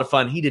was a lot of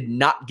fun. He did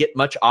not get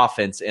much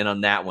offense in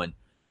on that one.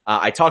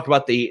 I talked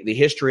about the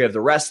history of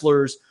the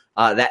wrestlers,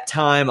 that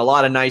time, a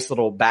lot of nice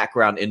little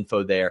background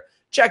info there.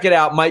 Check it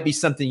out. Might be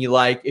something you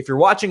like. If you're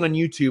watching on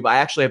YouTube, I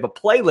actually have a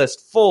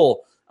playlist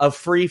full of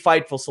free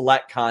Fightful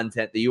Select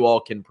content that you all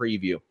can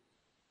preview.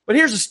 But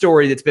here's a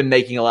story that's been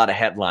making a lot of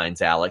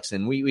headlines, Alex,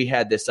 and we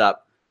had this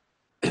up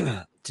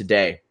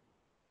today.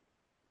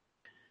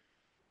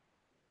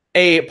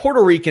 A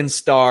Puerto Rican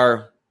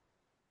star,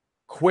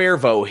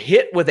 Cuervo,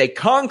 hit with a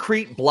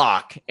concrete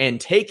block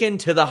and taken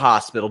to the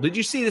hospital. Did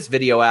you see this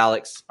video,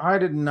 Alex? I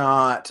did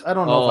not. I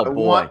don't know if I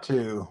want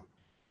to.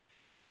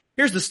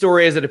 Here's the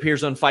story as it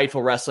appears on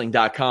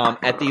FightfulWrestling.com.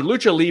 At the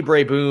Lucha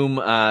Libre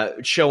Boom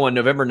show on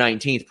November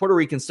 19th, Puerto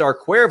Rican star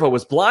Cuervo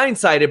was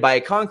blindsided by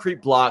a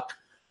concrete block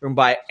thrown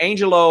by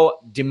Angelo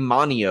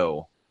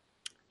Demonio.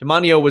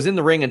 Demonio was in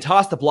the ring and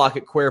tossed the block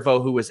at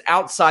Cuervo, who was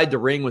outside the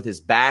ring with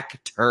his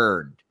back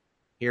turned.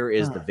 Here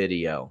is the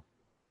video.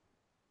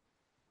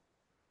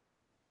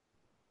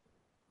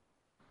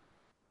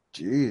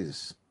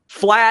 Jeez.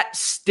 Flat,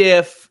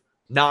 stiff,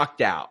 knocked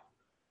out.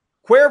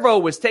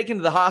 Cuervo was taken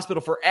to the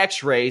hospital for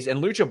x-rays,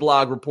 and Lucha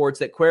Blog reports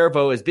that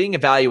Cuervo is being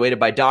evaluated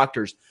by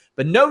doctors,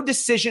 but no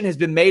decision has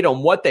been made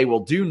on what they will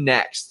do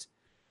next.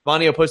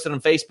 Demonio posted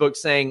on Facebook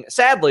saying,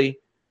 sadly,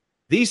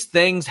 these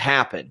things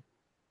happen,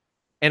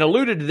 and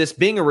alluded to this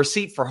being a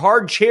receipt for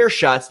hard chair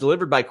shots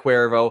delivered by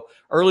Cuervo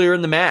earlier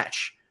in the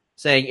match,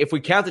 saying, if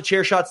we count the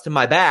chair shots to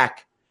my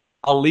back,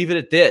 I'll leave it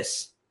at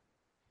this.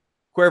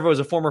 Cuervo is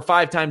a former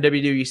 5-time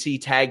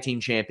WWC Tag Team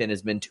Champion,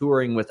 has been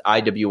touring with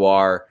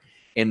IWR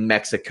in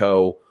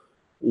Mexico.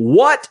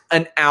 What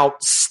an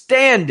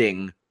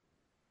outstanding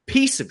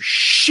piece of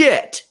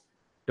shit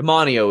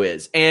Demonio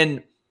is.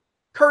 And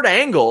Kurt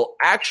Angle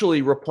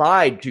actually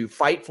replied to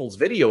Fightful's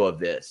video of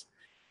this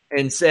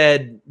and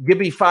said, give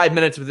me 5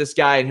 minutes with this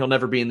guy and he'll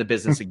never be in the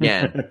business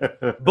again.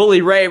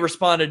 Bully Ray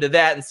responded to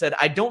that and said,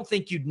 I don't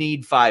think you'd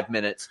need 5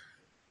 minutes.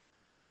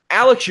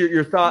 Alex,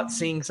 your thoughts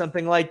seeing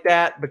something like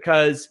that?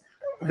 Because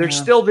there's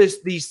still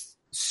these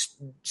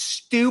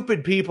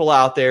stupid people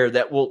out there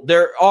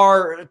there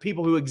are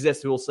people who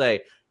exist who will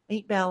say,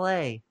 ain't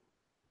ballet.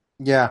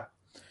 Yeah.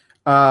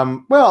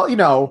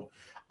 Well,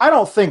 I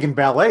don't think in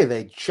ballet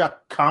they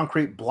chuck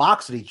concrete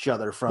blocks at each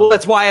other from. Well,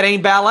 that's why it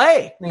ain't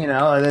ballet.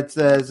 That's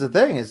the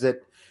thing, is that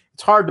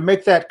it's hard to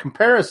make that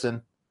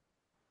comparison.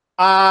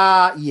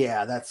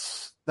 Yeah,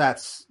 that's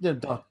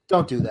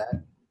don't do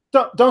that.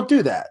 Don't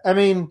do that. I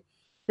mean,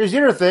 here's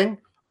the other thing.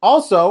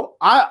 Also,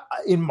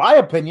 in my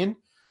opinion,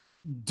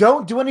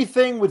 don't do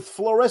anything with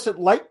fluorescent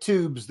light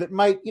tubes that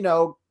might,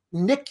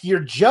 nick your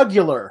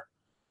jugular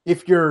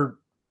if you're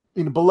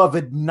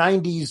beloved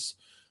 90s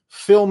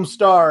film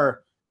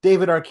star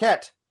David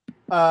Arquette.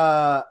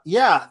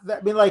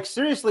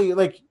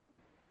 Seriously,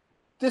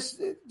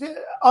 this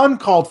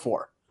uncalled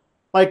for.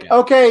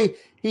 Okay,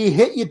 he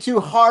hit you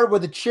too hard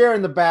with a chair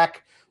in the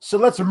back, so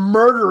let's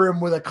murder him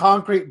with a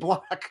concrete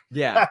block.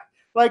 Yeah.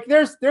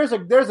 There's a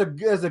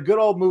good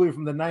old movie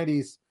from the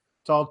 90s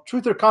called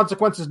Truth or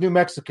Consequences, New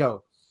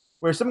Mexico,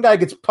 where some guy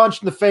gets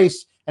punched in the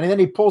face and then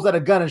he pulls out a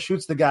gun and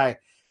shoots the guy.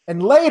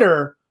 And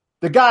later,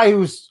 the guy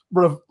who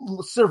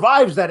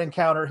survives that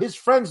encounter, his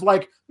friend's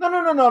like,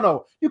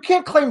 no. You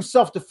can't claim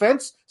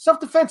self-defense.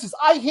 Self-defense is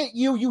I hit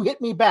you, you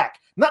hit me back.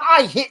 Not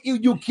I hit you,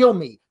 you kill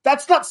me.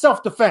 That's not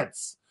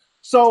self-defense.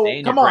 So,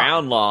 come on.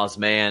 Ground laws,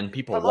 man.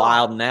 People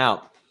wilding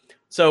out.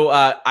 So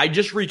I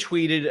just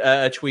retweeted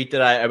a tweet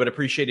that I would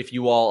appreciate if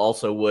you all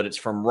also would. It's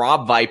from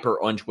Rob Viper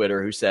on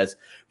Twitter, who says,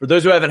 for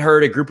those who haven't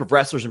heard, a group of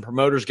wrestlers and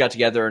promoters got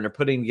together and are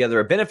putting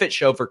together a benefit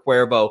show for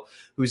Cuervo,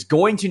 who's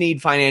going to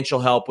need financial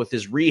help with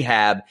his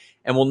rehab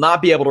and will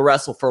not be able to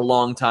wrestle for a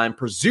long time,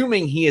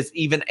 presuming he is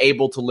even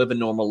able to live a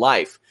normal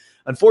life.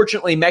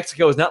 Unfortunately,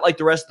 Mexico is not like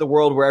the rest of the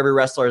world where every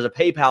wrestler has a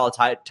PayPal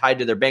tied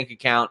to their bank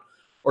account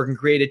or can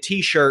create a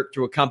T-shirt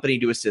through a company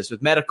to assist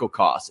with medical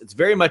costs. It's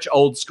very much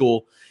old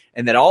school,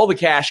 and that all the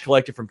cash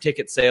collected from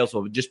ticket sales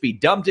will just be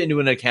dumped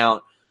into an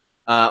account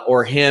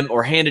or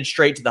handed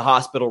straight to the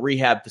hospital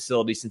rehab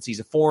facility, since he's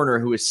a foreigner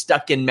who is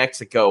stuck in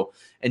Mexico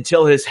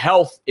until his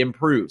health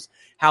improves.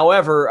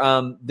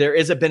 However, there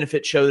is a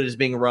benefit show that is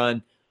being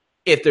run.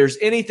 If there's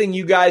anything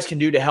you guys can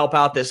do to help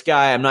out this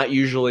guy, I'm not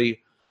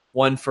usually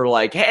one for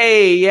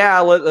hey,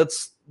 yeah,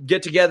 let's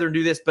get together and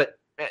do this, but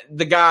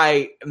the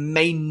guy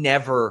may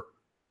never,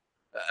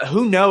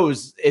 who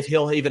knows if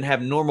he'll even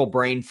have normal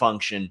brain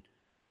function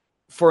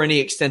for any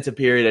extensive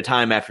period of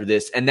time after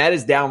this. And that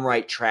is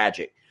downright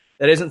tragic.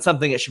 That isn't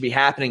something that should be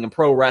happening in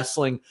pro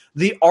wrestling.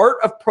 The art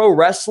of pro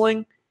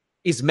wrestling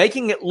is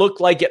making it look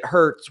like it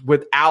hurts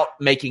without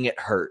making it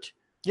hurt.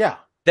 Yeah.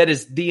 That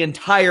is the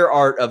entire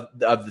art of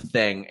the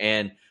thing.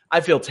 And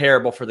I feel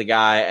terrible for the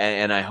guy,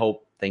 and I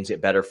hope things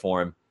get better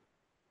for him.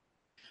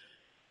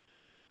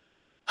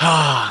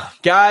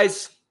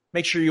 Guys,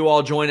 make sure you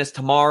all join us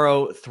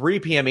tomorrow, 3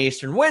 p.m.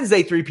 Eastern.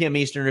 Wednesday, 3 p.m.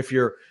 Eastern, if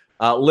you're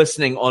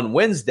listening on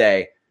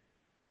Wednesday.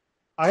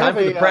 Time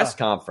for the press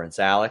conference,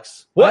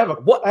 Alex. I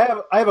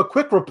have a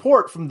quick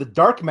report from the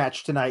dark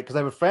match tonight because I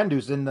have a friend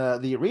who's in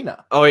the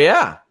arena. Oh,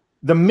 yeah.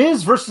 The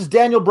Miz versus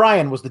Daniel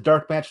Bryan was the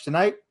dark match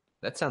tonight.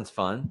 That sounds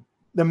fun.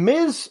 The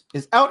Miz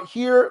is out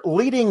here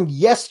leading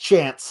yes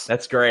chants.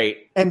 That's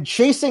great. And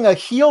chasing a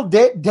heel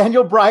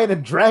Daniel Bryan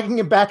and dragging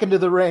him back into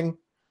the ring.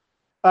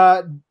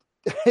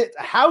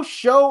 House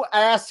show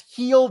ass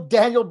heel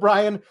Daniel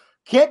Bryan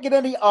can't get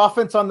any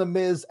offense on the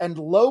Miz and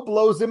low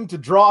blows him to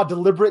draw a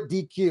deliberate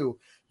DQ.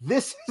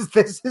 This is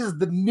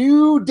the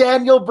new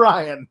Daniel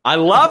Bryan. I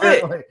love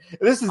it.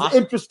 This is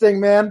interesting,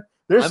 man.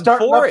 They're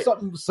starting up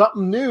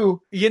something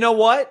new. You know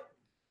what?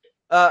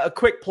 a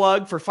quick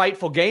plug for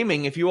Fightful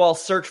Gaming. If you all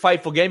search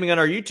Fightful Gaming on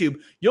our YouTube,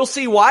 you'll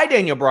see why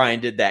Daniel Bryan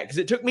did that, because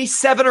it took me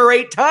 7 or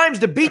 8 times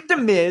to beat The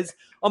Miz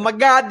on my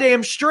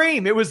goddamn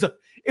stream. It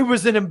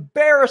was an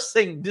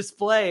embarrassing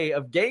display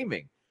of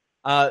gaming.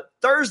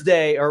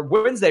 Wednesday,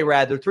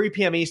 3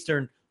 p.m.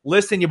 Eastern,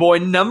 Listen, your boy,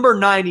 number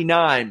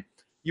 99,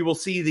 you will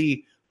see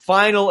the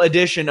final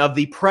edition of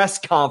the press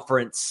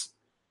conference.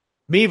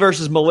 Me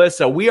versus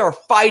Melissa. We are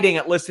fighting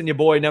at Listen, your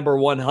boy, number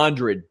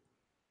 100.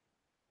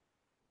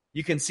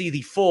 You can see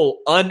the full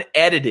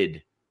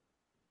unedited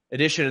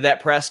edition of that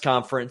press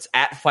conference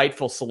at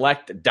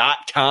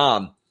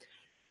FightfulSelect.com.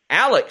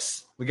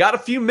 Alex, we got a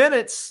few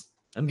minutes.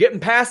 I'm getting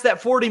past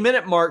that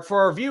 40-minute mark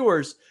for our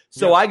viewers,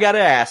 so I got to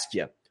ask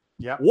you,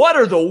 what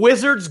are the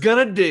Wizards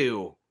going to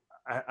do?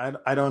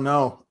 I don't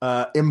know.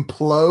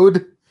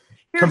 Implode?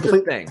 Here's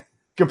the thing.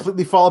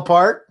 Completely fall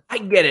apart? I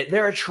get it.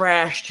 They're a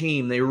trash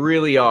team. They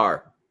really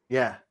are.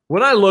 Yeah.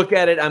 When I look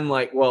at it, I'm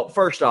like, well,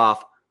 first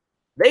off,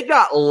 they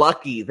got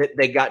lucky that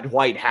they got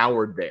Dwight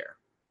Howard there.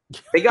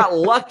 They got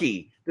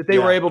lucky that they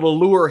were able to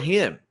lure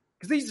him,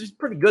 because he's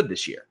pretty good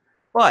this year.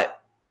 But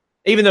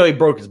even though he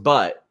broke his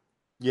butt,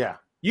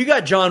 you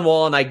got John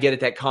Wall, and I get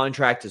it. That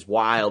contract is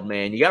wild,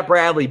 man. You got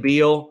Bradley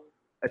Beal.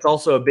 That's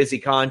also a busy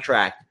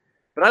contract.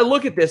 But I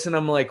look at this and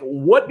I'm like,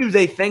 what do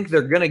they think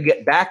they're going to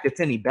get back that's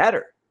any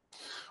better?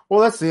 Well,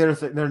 that's the other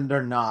thing.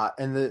 They're not,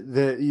 and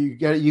you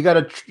got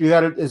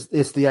to.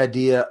 It's the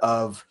idea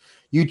of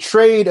you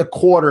trade a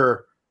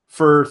quarter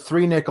for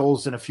 3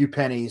 nickels and a few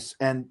pennies,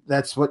 and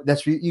that's what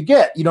you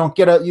get. You don't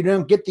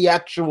get the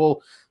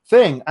actual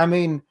thing. I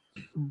mean,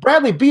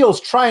 Bradley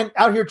Beal's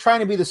out here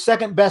trying to be the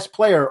second best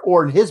player,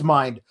 or in his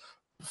mind,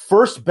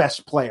 first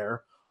best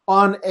player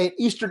on an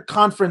Eastern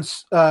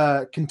Conference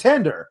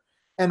contender.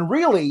 And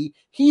really,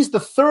 he's the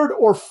 3rd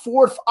or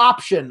 4th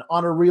option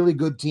on a really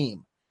good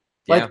team.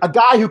 Like a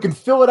guy who can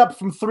fill it up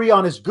from 3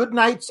 on his good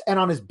nights, and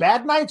on his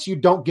bad nights, you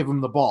don't give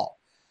him the ball.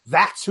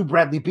 That's who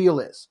Bradley Beal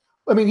is.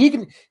 I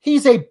mean,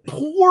 he's a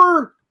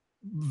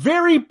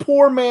very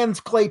poor man's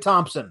Klay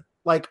Thompson,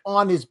 like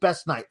on his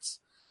best nights.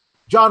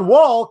 John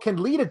Wall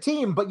can lead a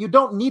team, but you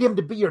don't need him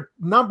to be your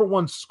number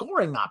 1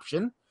 scoring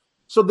option.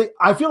 So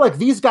I feel like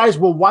these guys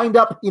will wind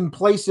up in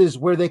places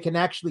where they can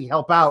actually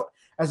help out,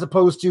 as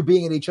opposed to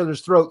being at each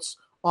other's throats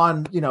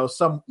on,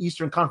 some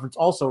Eastern Conference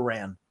also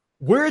ran.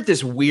 We're at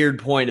this weird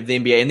point of the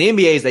NBA, and the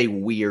NBA is a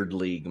weird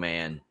league,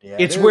 man. Yeah,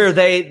 it's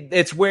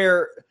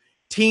where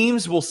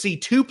teams will see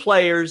 2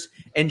 players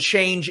and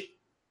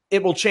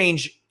it will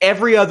change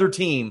every other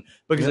team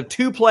because of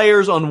 2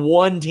 players on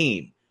one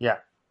team. Yeah.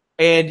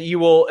 And you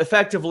will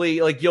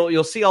effectively, like,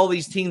 you'll see all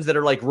these teams that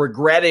are like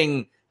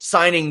regretting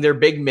signing their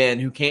big men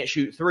who can't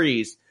shoot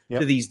threes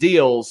to these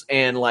deals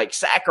and like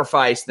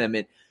sacrifice them.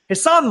 And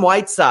Hassan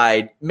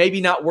Whiteside,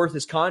 maybe not worth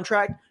his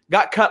contract,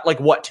 got cut like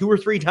 2 or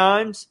 3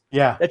 times.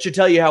 Yeah. That should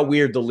tell you how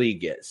weird the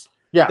league is.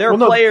 Yeah. There are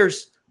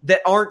players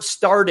that aren't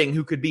starting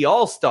who could be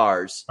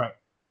all-stars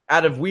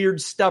out of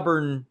weird,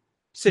 stubborn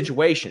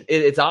situation.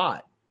 It's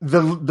odd.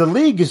 The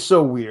league is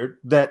so weird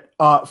that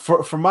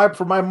for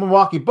my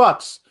Milwaukee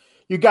Bucks,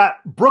 you got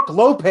Brook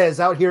Lopez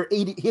out here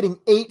hitting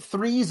 8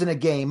 threes in a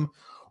game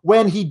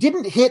when he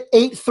didn't hit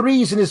 8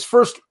 threes in his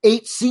first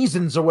 8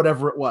 seasons or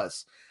whatever it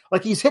was.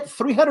 Like, he's hit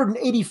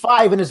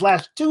 385 in his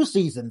last 2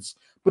 seasons,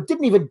 but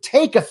didn't even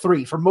take a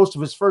 3 for most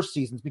of his first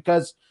seasons,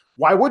 because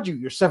why would you?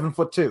 You're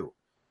 7'2".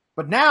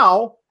 But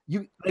now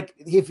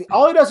if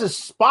all he does is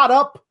spot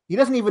up, he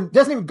doesn't even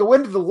go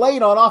into the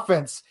lane on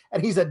offense,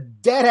 and he's a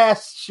dead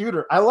ass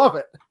shooter. I love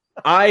it.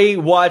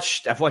 I've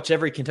watched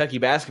every Kentucky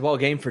basketball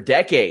game for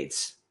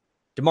decades.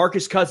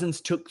 DeMarcus Cousins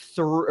took 6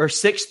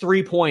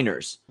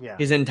 3-pointers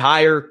his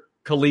entire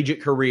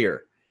collegiate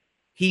career.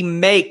 He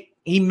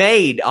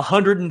made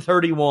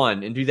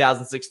 131 in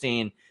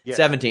 2016,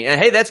 17. And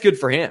hey, that's good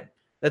for him.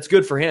 That's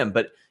good for him.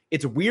 But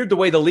it's weird the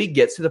way the league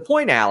gets to the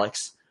point,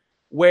 Alex,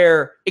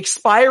 where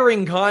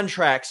expiring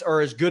contracts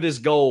are as good as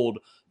gold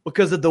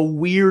because of the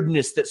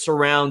weirdness that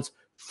surrounds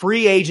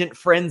free agent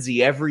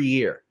frenzy every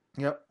year.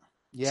 Yep.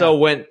 Yeah.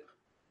 So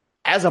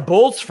as a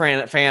Bulls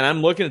fan,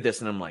 I'm looking at this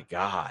and I'm like,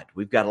 God,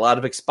 we've got a lot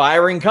of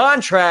expiring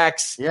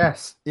contracts.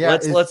 Yes. Yeah.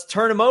 Let's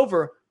turn them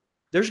over.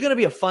 There's going to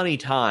be a funny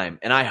time,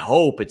 and I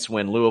hope it's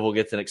when Louisville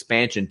gets an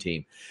expansion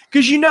team.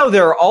 Because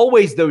there are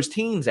always those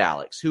teams,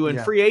 Alex, who in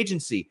free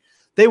agency,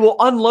 they will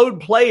unload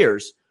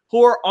players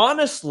who are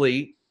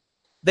honestly,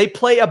 they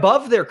play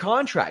above their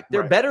contract.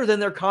 They're better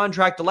than their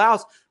contract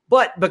allows,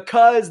 but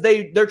because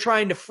they're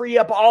trying to free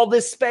up all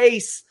this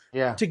space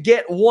to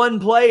get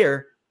one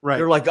player,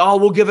 they're like, oh,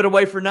 we'll give it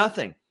away for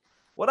nothing.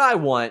 What I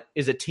want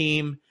is a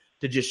team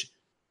to just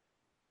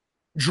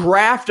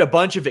draft a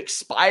bunch of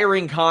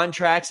expiring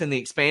contracts in the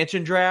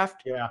expansion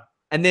draft,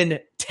 and then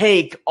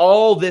take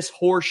all this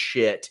horse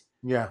shit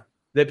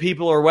that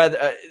people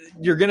are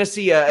you're going to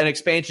see an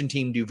expansion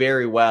team do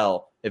very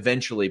well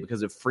eventually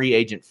because of free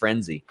agent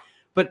frenzy.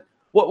 But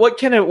what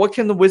can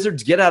the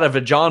Wizards get out of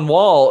a John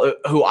Wall,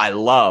 who I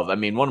love? I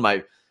mean, one of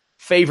my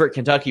favorite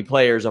Kentucky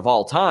players of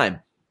all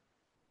time,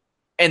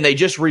 and they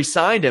just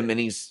re-signed him, and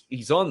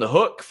he's on the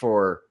hook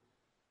for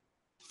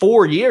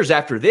 4 years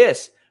after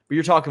this, but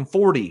you're talking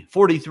 40,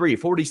 43,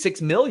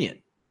 46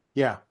 million.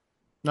 Yeah.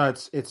 No,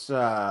 it's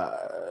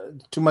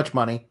too much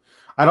money.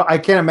 I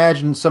can't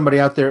imagine somebody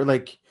out there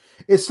like,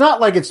 it's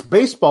not like it's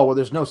baseball where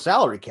there's no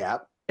salary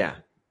cap. Yeah.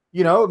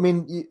 You know, I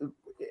mean,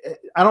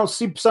 I don't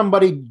see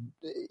somebody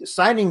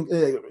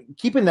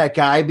keeping that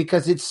guy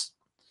because it's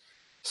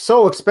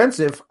so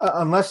expensive.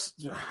 Unless,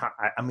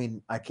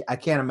 I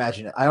can't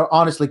imagine it. I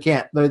honestly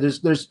can't.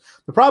 There's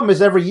the problem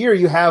is every year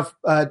you have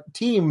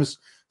teams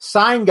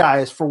sign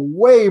guys for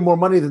way more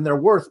money than they're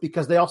worth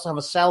because they also have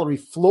a salary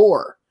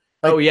floor.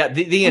 Like,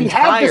 the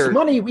entire have this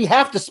money, we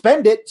have to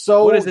spend it.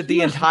 So what is it?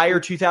 The entire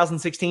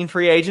 2016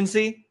 free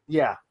agency?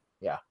 Yeah.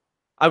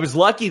 I was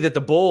lucky that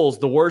the Bulls,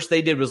 the worst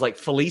they did was like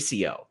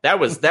Felicio. That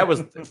was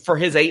for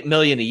his $8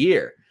 million a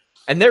year,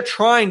 and they're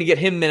trying to get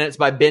him minutes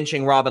by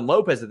benching Robin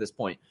Lopez at this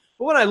point.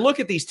 But when I look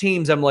at these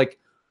teams, I'm like,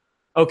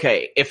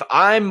 okay, if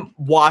I'm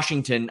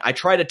Washington, I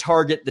try to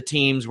target the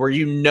teams where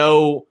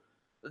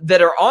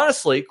that are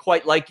honestly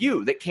quite like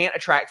you that can't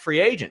attract free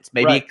agents.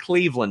 Maybe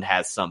Cleveland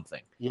has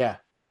something. Yeah.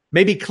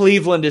 Maybe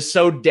Cleveland is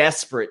so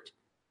desperate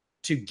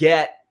to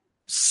get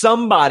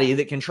somebody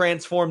that can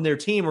transform their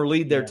team or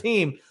lead their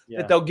team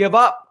that they'll give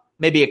up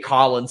maybe a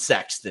Colin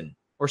Sexton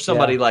or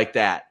somebody like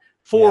that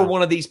for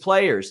one of these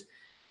players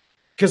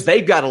because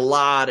they've got a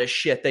lot of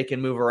shit they can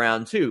move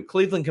around too.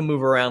 Cleveland can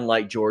move around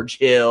like George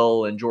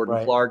Hill and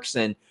Jordan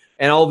Clarkson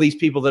and all these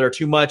people that are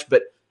too much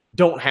but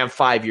don't have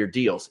 5-year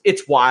deals.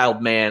 It's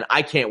wild, man.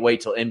 I can't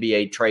wait till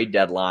NBA trade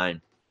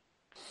deadline.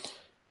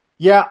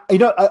 Yeah, you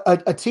know,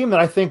 a team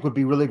that I think would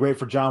be really great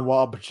for John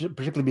Wall,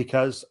 particularly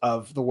because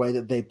of the way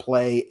that they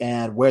play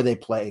and where they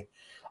play.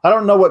 I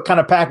don't know what kind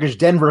of package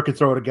Denver could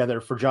throw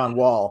together for John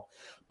Wall,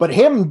 but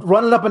him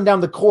running up and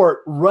down the court,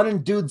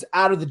 running dudes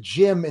out of the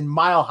gym in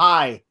Mile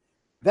High,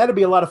 that'd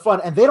be a lot of fun.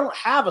 And they don't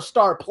have a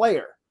star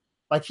player.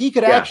 Like he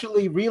could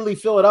actually really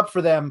fill it up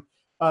for them.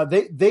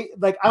 They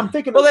like I'm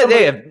thinking. Well,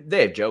 they have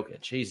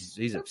Jokic.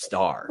 He's a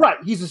star, right?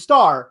 He's a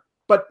star,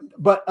 but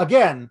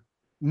again,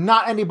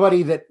 not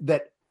anybody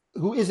that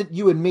who isn't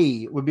you and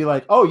me would be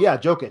like, oh yeah,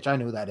 Jokic. I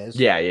know who that is.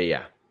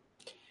 Yeah.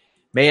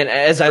 Man,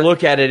 as I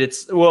look at it,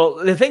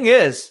 the thing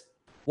is,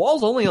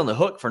 Wall's only on the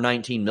hook for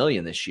 $19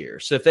 million this year.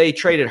 So if they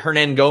traded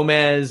Hernan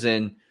Gomez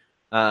and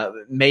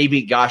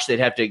maybe, they'd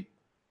have to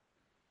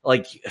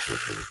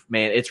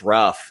man, it's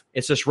rough.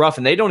 It's just rough.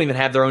 And they don't even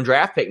have their own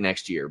draft pick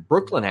next year.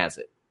 Brooklyn has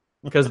it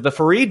because of the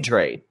Fareed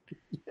trade.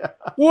 Yeah.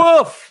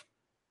 Woof.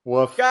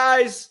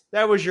 Guys,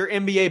 that was your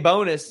NBA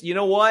bonus. You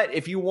know what?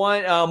 If you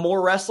want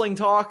more wrestling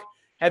talk,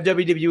 have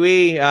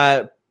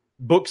WWE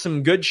book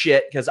some good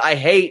shit because I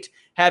hate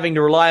having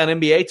to rely on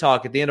NBA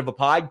talk at the end of a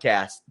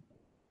podcast.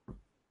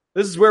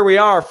 This is where we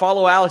are.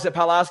 Follow Alex at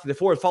Pawlowski the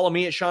Fourth. Follow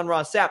me at Sean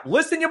Ross Sapp.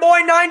 Listen, your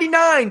boy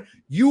 99.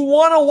 You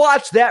want to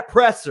watch that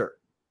presser.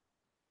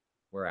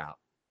 We're out.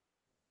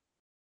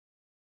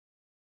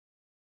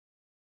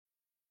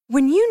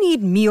 When you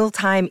need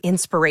mealtime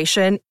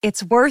inspiration,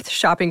 it's worth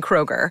shopping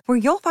Kroger, where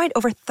you'll find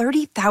over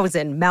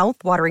 30,000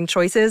 mouth-watering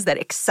choices that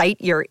excite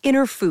your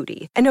inner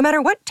foodie. And no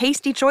matter what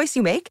tasty choice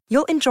you make,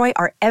 you'll enjoy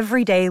our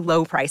everyday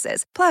low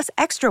prices, plus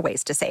extra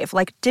ways to save,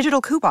 like digital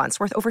coupons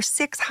worth over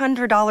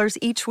 $600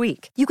 each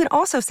week. You can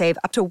also save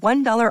up to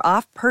 $1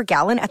 off per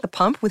gallon at the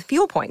pump with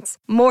fuel points.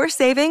 More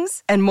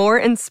savings and more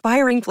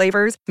inspiring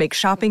flavors make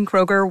shopping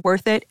Kroger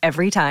worth it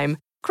every time.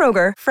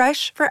 Kroger,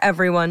 fresh for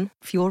everyone.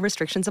 Fuel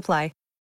restrictions apply.